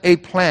has a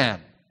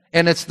plan,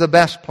 and it's the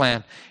best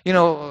plan. You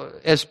know,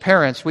 as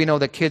parents, we know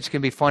that kids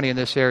can be funny in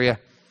this area.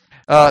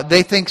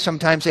 They think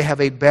sometimes they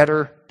have a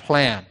better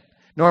plan.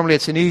 Normally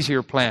it's an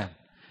easier plan.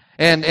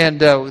 And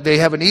they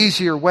have an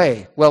easier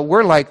way. Well,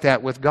 we're like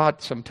that with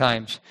God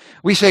sometimes.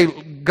 We say,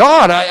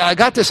 God, I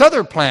got this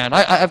other plan.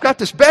 I've got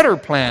this better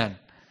plan.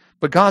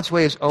 But God's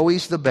way is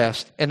always the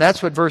best. And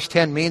that's what verse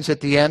 10 means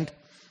at the end,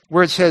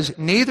 where it says,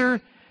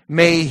 neither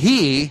may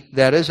he,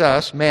 that is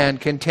us, man,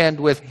 contend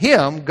with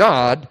him,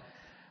 God,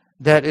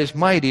 that is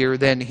mightier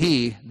than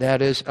he,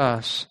 that is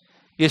us.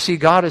 You see,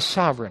 God is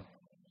sovereign.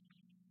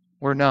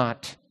 We're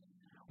not.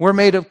 We're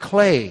made of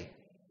clay.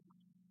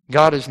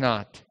 God is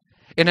not.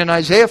 And in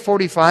Isaiah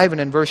 45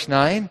 and in verse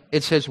 9,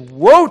 it says,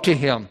 woe to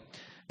him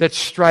that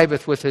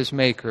striveth with his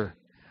maker.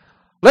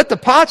 Let the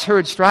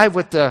potsherd strive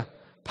with the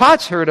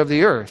potsherd of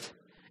the earth,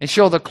 and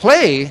shall the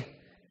clay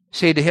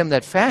say to him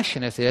that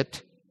fashioneth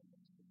it,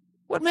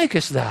 what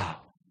makest thou?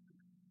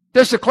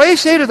 Does the clay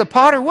say to the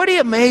potter, what are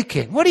you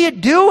making? What are you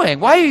doing?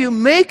 Why are you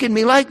making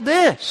me like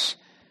this?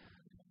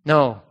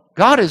 No,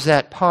 God is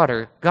that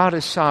potter. God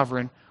is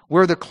sovereign.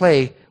 We're the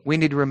clay. We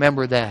need to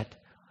remember that.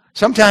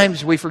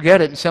 Sometimes we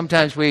forget it, and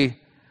sometimes we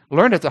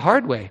learn it the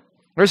hard way.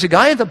 There's a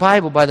guy in the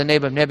Bible by the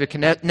name of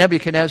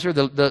Nebuchadnezzar,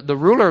 the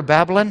ruler of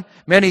Babylon,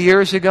 many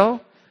years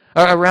ago,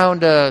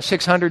 around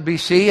 600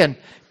 BC,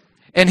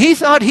 and he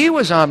thought he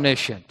was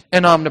omniscient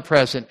and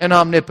omnipresent and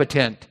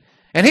omnipotent.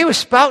 And he was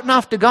spouting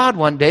off to God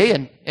one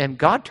day, and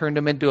God turned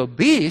him into a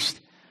beast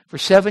for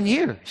 7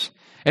 years.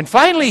 And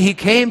finally he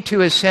came to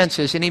his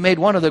senses, and he made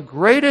one of the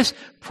greatest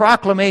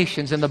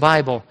proclamations in the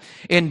Bible.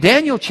 In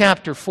Daniel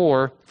chapter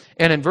 4,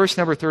 and in verse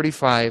number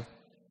 35,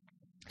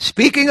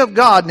 speaking of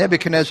God,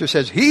 Nebuchadnezzar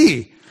says,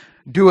 he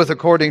doeth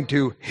according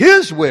to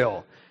his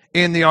will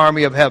in the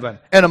army of heaven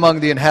and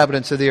among the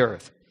inhabitants of the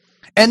earth.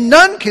 And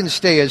none can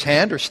stay his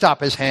hand or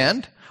stop his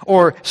hand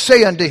or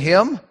say unto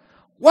him,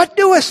 what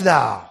doest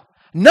thou?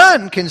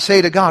 None can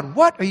say to God,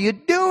 what are you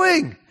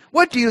doing?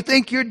 What do you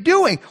think you're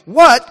doing?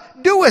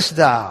 What doest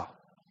thou?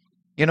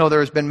 You know,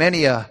 there's been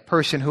many a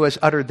person who has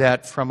uttered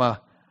that from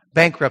a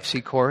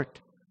bankruptcy court.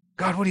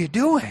 God, what are you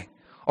doing?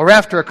 Or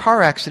after a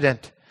car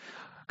accident.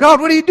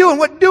 God, what are you doing?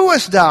 What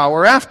doest thou?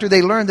 Or after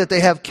they learn that they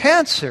have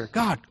cancer.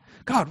 God,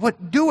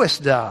 what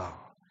doest thou?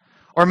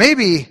 Or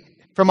maybe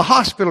from a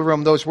hospital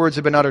room those words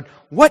have been uttered.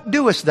 What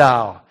doest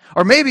thou?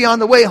 Or maybe on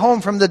the way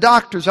home from the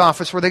doctor's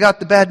office where they got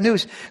the bad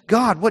news.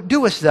 God, what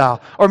doest thou?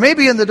 Or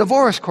maybe in the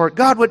divorce court.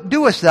 God, what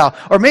doest thou?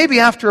 Or maybe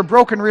after a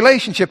broken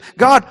relationship.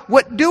 God,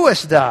 what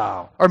doest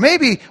thou? Or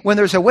maybe when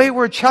there's a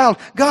wayward child.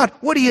 God,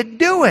 what are you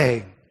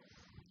doing?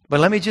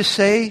 But let me just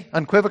say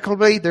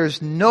unequivocally,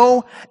 there's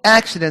no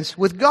accidents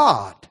with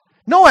God.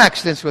 No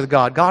accidents with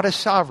God. God is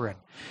sovereign.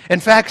 In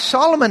fact,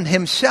 Solomon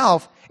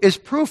himself is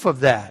proof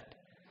of that.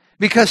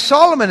 Because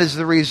Solomon is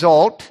the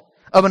result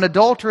of an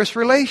adulterous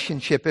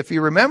relationship. If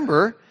you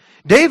remember,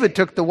 David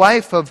took the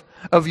wife of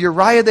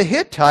Uriah the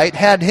Hittite,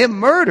 had him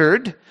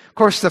murdered. Of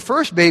course, the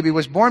first baby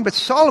was born, but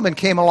Solomon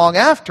came along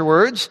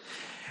afterwards.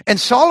 And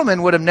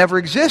Solomon would have never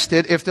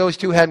existed if those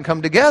two hadn't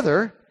come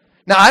together.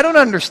 Now, I don't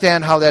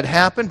understand how that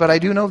happened, but I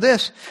do know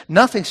this.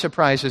 Nothing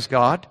surprises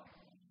God.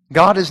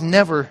 God is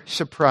never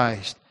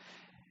surprised.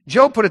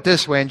 Job put it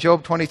this way in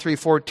Job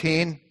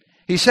 23:14.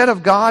 He said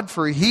of God,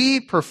 for he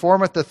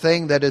performeth the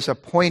thing that is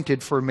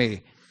appointed for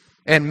me.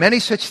 And many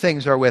such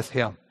things are with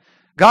him.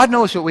 God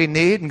knows what we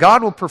need, and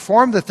God will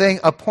perform the thing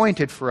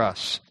appointed for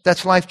us.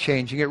 That's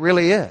life-changing. It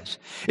really is.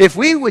 If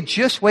we would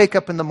just wake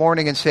up in the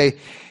morning and say,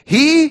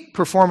 he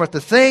performeth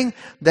the thing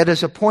that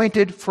is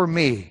appointed for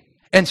me.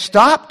 And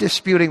stop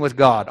disputing with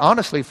God.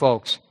 Honestly,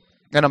 folks,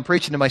 and I'm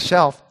preaching to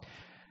myself,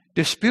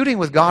 disputing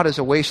with God is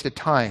a waste of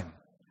time.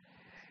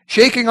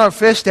 Shaking our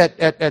fist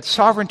at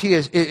sovereignty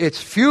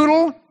it's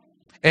futile,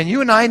 and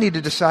you and I need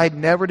to decide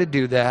never to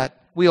do that.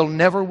 We'll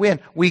never win.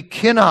 We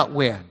cannot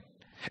win.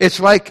 It's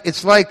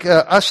like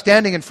us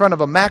standing in front of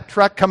a Mack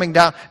truck coming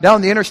down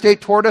the interstate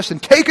toward us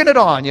and taking it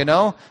on, you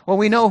know. Well,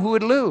 we know who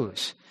would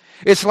lose.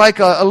 It's like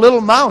a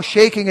little mouse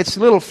shaking its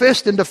little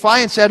fist in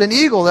defiance at an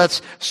eagle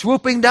that's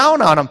swooping down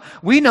on him.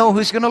 We know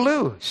who's going to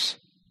lose.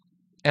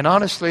 And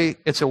honestly,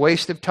 it's a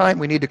waste of time.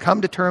 We need to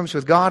come to terms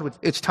with God.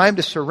 It's time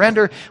to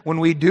surrender. When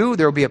we do,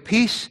 there will be a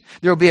peace.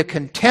 There will be a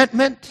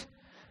contentment.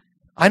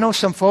 I know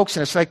some folks,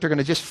 and it's like they're going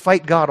to just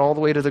fight God all the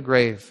way to the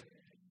grave.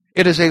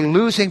 It is a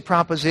losing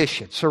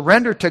proposition.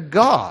 Surrender to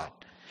God.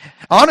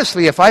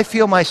 Honestly, if I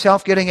feel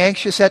myself getting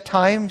anxious at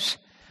times,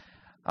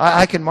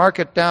 I can mark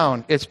it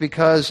down. It's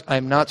because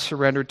I'm not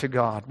surrendered to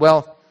God.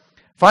 Well,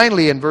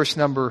 finally in verse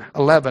number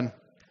 11,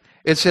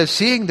 it says,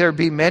 seeing there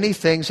be many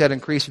things that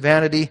increase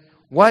vanity,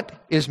 what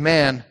is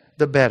man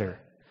the better?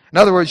 In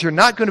other words, you're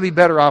not going to be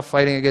better off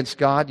fighting against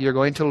God. You're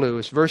going to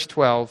lose. Verse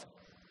 12,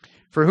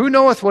 for who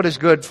knoweth what is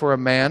good for a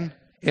man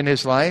in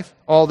his life,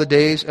 all the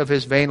days of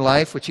his vain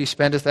life, which he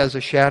spendeth as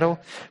a shadow?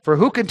 For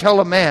who can tell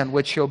a man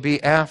which shall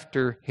be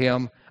after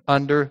him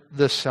under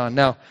the sun?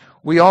 Now,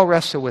 we all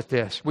wrestle with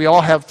this. We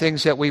all have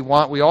things that we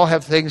want. We all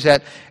have things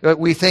that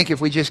we think if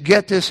we just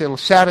get this, it'll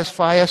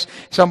satisfy us.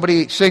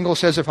 Somebody single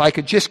says, if I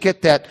could just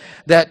get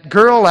that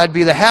girl, I'd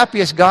be the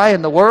happiest guy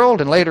in the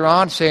world. And later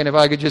on saying, if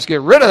I could just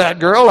get rid of that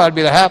girl, I'd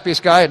be the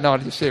happiest guy. No,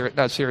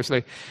 not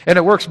seriously. And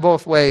it works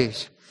both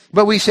ways.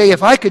 But we say,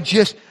 if I could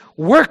just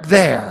work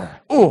there.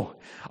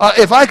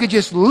 If I could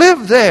just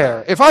live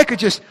there. If I could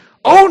just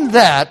own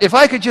that. If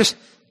I could just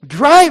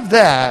drive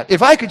that.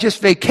 If I could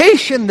just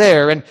vacation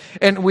there.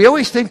 And we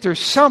always think there's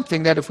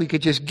something that if we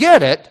could just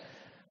get it,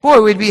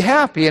 boy, we'd be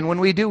happy. And when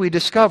we do, we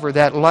discover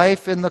that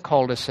life in the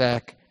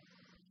cul-de-sac,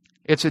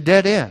 it's a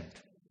dead end.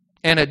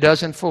 And it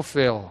doesn't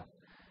fulfill.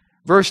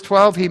 Verse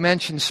 12, he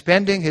mentions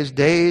spending his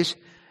days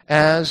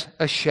as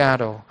a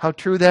shadow. How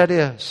true that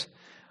is.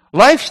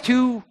 Life's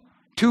too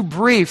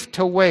brief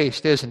to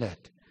waste, isn't it?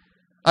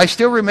 I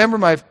still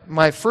remember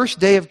my first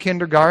day of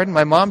kindergarten.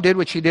 My mom did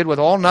what she did with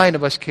all 9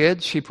 of us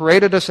kids. She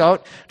paraded us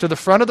out to the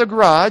front of the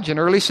garage in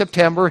early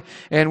September,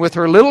 and with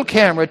her little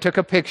camera took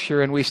a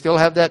picture, and we still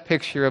have that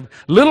picture of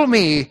little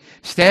me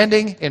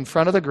standing in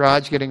front of the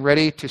garage getting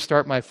ready to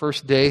start my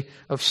first day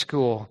of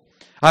school.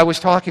 I was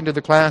talking to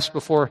the class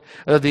before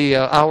the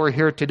hour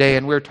here today,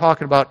 and we were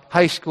talking about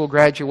high school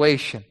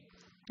graduation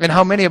and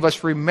how many of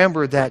us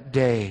remember that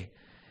day.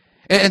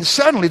 And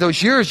suddenly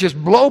those years just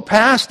blow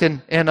past,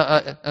 and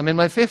I'm in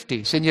my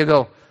 50s. And you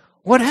go,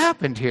 what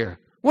happened here?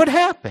 What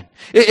happened?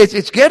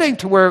 It's getting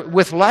to where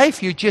with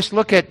life you just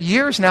look at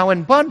years now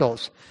in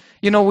bundles.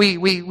 You know,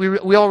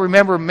 we all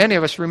remember, many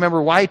of us remember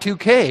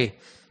Y2K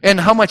and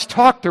how much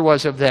talk there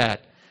was of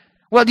that.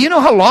 Well, do you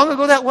know how long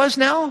ago that was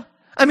now?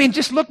 I mean,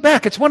 just look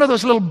back. It's one of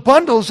those little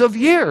bundles of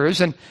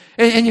years. And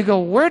you go,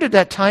 where did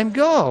that time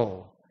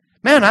go?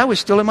 Man, I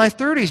was still in my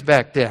 30s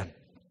back then.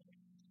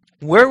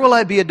 Where will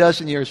I be a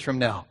dozen years from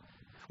now?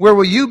 Where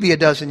will you be a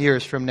dozen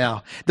years from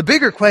now? The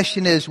bigger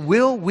question is,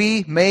 will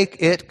we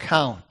make it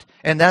count?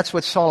 And that's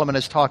what Solomon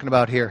is talking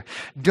about here.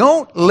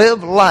 Don't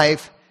live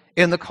life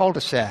in the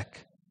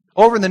cul-de-sac.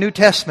 Over in the New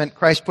Testament,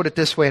 Christ put it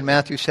this way in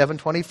Matthew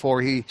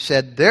 7:24. He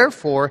said,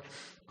 therefore,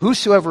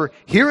 whosoever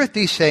heareth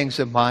these sayings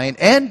of mine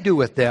and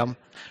doeth them,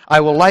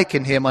 I will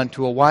liken him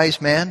unto a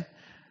wise man,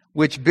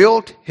 which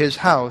built his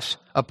house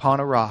upon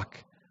a rock.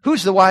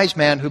 Who's the wise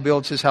man who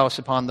builds his house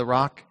upon the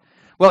rock?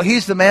 Well,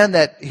 he's the man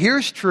that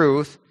hears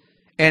truth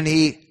and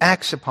he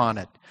acts upon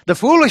it. The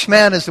foolish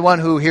man is the one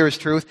who hears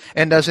truth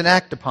and doesn't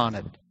act upon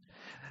it.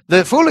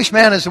 The foolish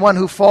man is the one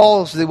who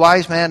falls. The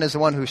wise man is the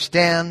one who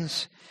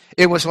stands.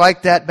 It was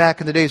like that back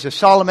in the days of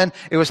Solomon.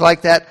 It was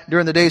like that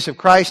during the days of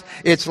Christ.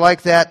 It's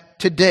like that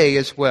today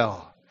as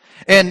well.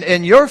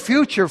 And your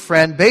future,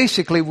 friend,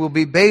 basically will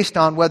be based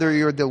on whether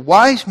you're the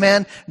wise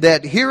man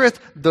that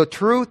heareth the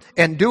truth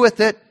and doeth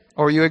it,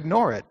 or you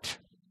ignore it.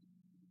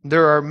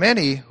 There are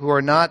many who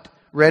are not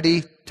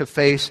ready to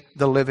face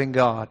the living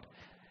God.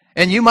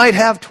 And you might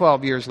have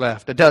 12 years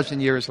left, a dozen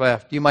years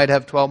left. You might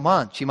have 12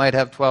 months. You might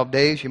have 12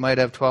 days. You might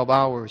have 12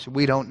 hours.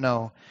 We don't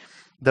know.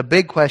 The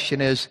big question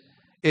is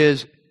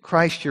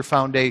Christ your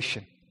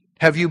foundation?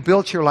 Have you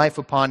built your life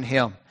upon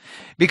Him?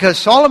 Because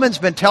Solomon's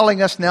been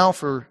telling us now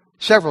for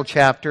several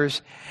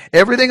chapters,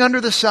 everything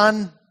under the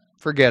sun,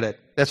 forget it.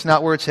 That's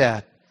not where it's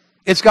at.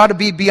 It's got to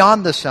be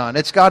beyond the sun.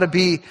 It's got to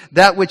be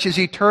that which is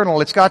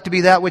eternal. It's got to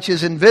be that which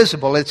is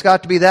invisible. It's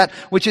got to be that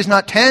which is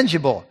not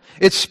tangible.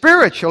 It's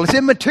spiritual. It's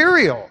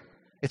immaterial.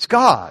 It's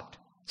God.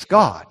 It's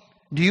God.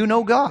 Do you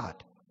know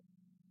God?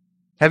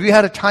 Have you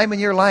had a time in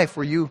your life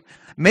where you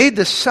made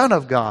the Son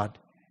of God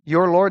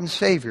your Lord and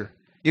Savior?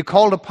 You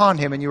called upon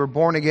Him and you were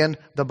born again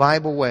the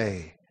Bible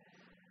way.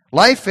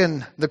 Life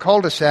in the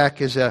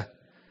cul-de-sac is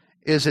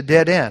a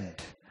dead end.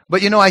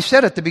 But you know, I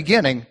said at the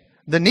beginning,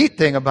 the neat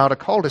thing about a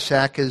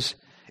cul-de-sac is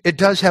it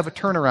does have a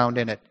turnaround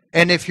in it.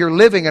 And if you're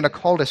living in a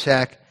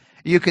cul-de-sac,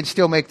 you can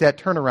still make that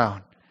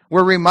turnaround.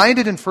 We're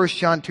reminded in 1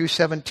 John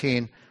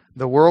 2:17,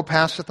 the world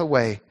passeth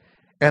away,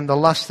 and the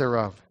lust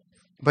thereof.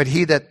 But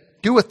he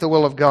that doeth the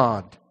will of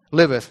God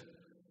liveth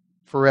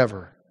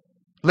forever.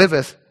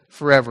 Liveth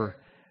forever.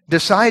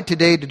 Decide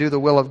today to do the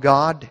will of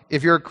God.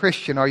 If you're a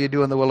Christian, are you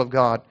doing the will of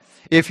God?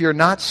 If you're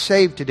not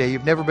saved today,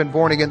 you've never been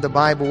born again the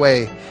Bible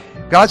way,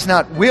 God's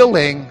not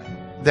willing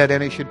that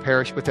any should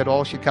perish, but that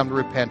all should come to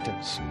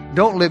repentance.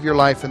 Don't live your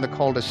life in the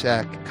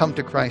cul-de-sac. Come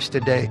to Christ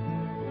today.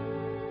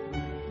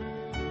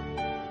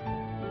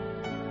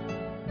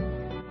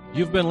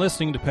 You've been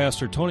listening to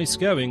Pastor Tony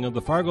Skeving of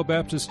the Fargo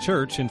Baptist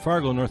Church in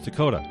Fargo, North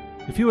Dakota.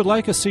 If you would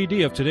like a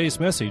CD of today's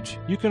message,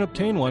 you can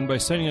obtain one by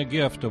sending a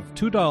gift of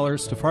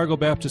 $2 to Fargo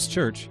Baptist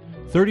Church,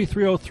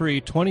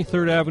 3303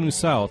 23rd Avenue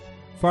South,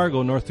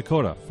 Fargo, North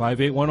Dakota,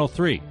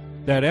 58103.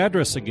 That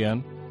address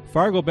again,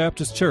 Fargo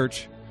Baptist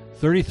Church,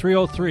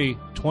 3303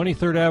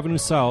 23rd Avenue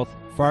South,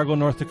 Fargo,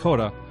 North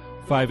Dakota,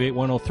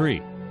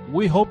 58103.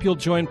 We hope you'll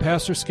join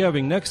Pastor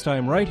Skeving next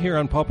time right here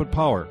on Pulpit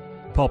Power.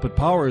 Pulpit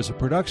Power is a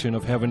production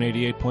of Heaven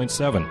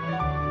 88.7.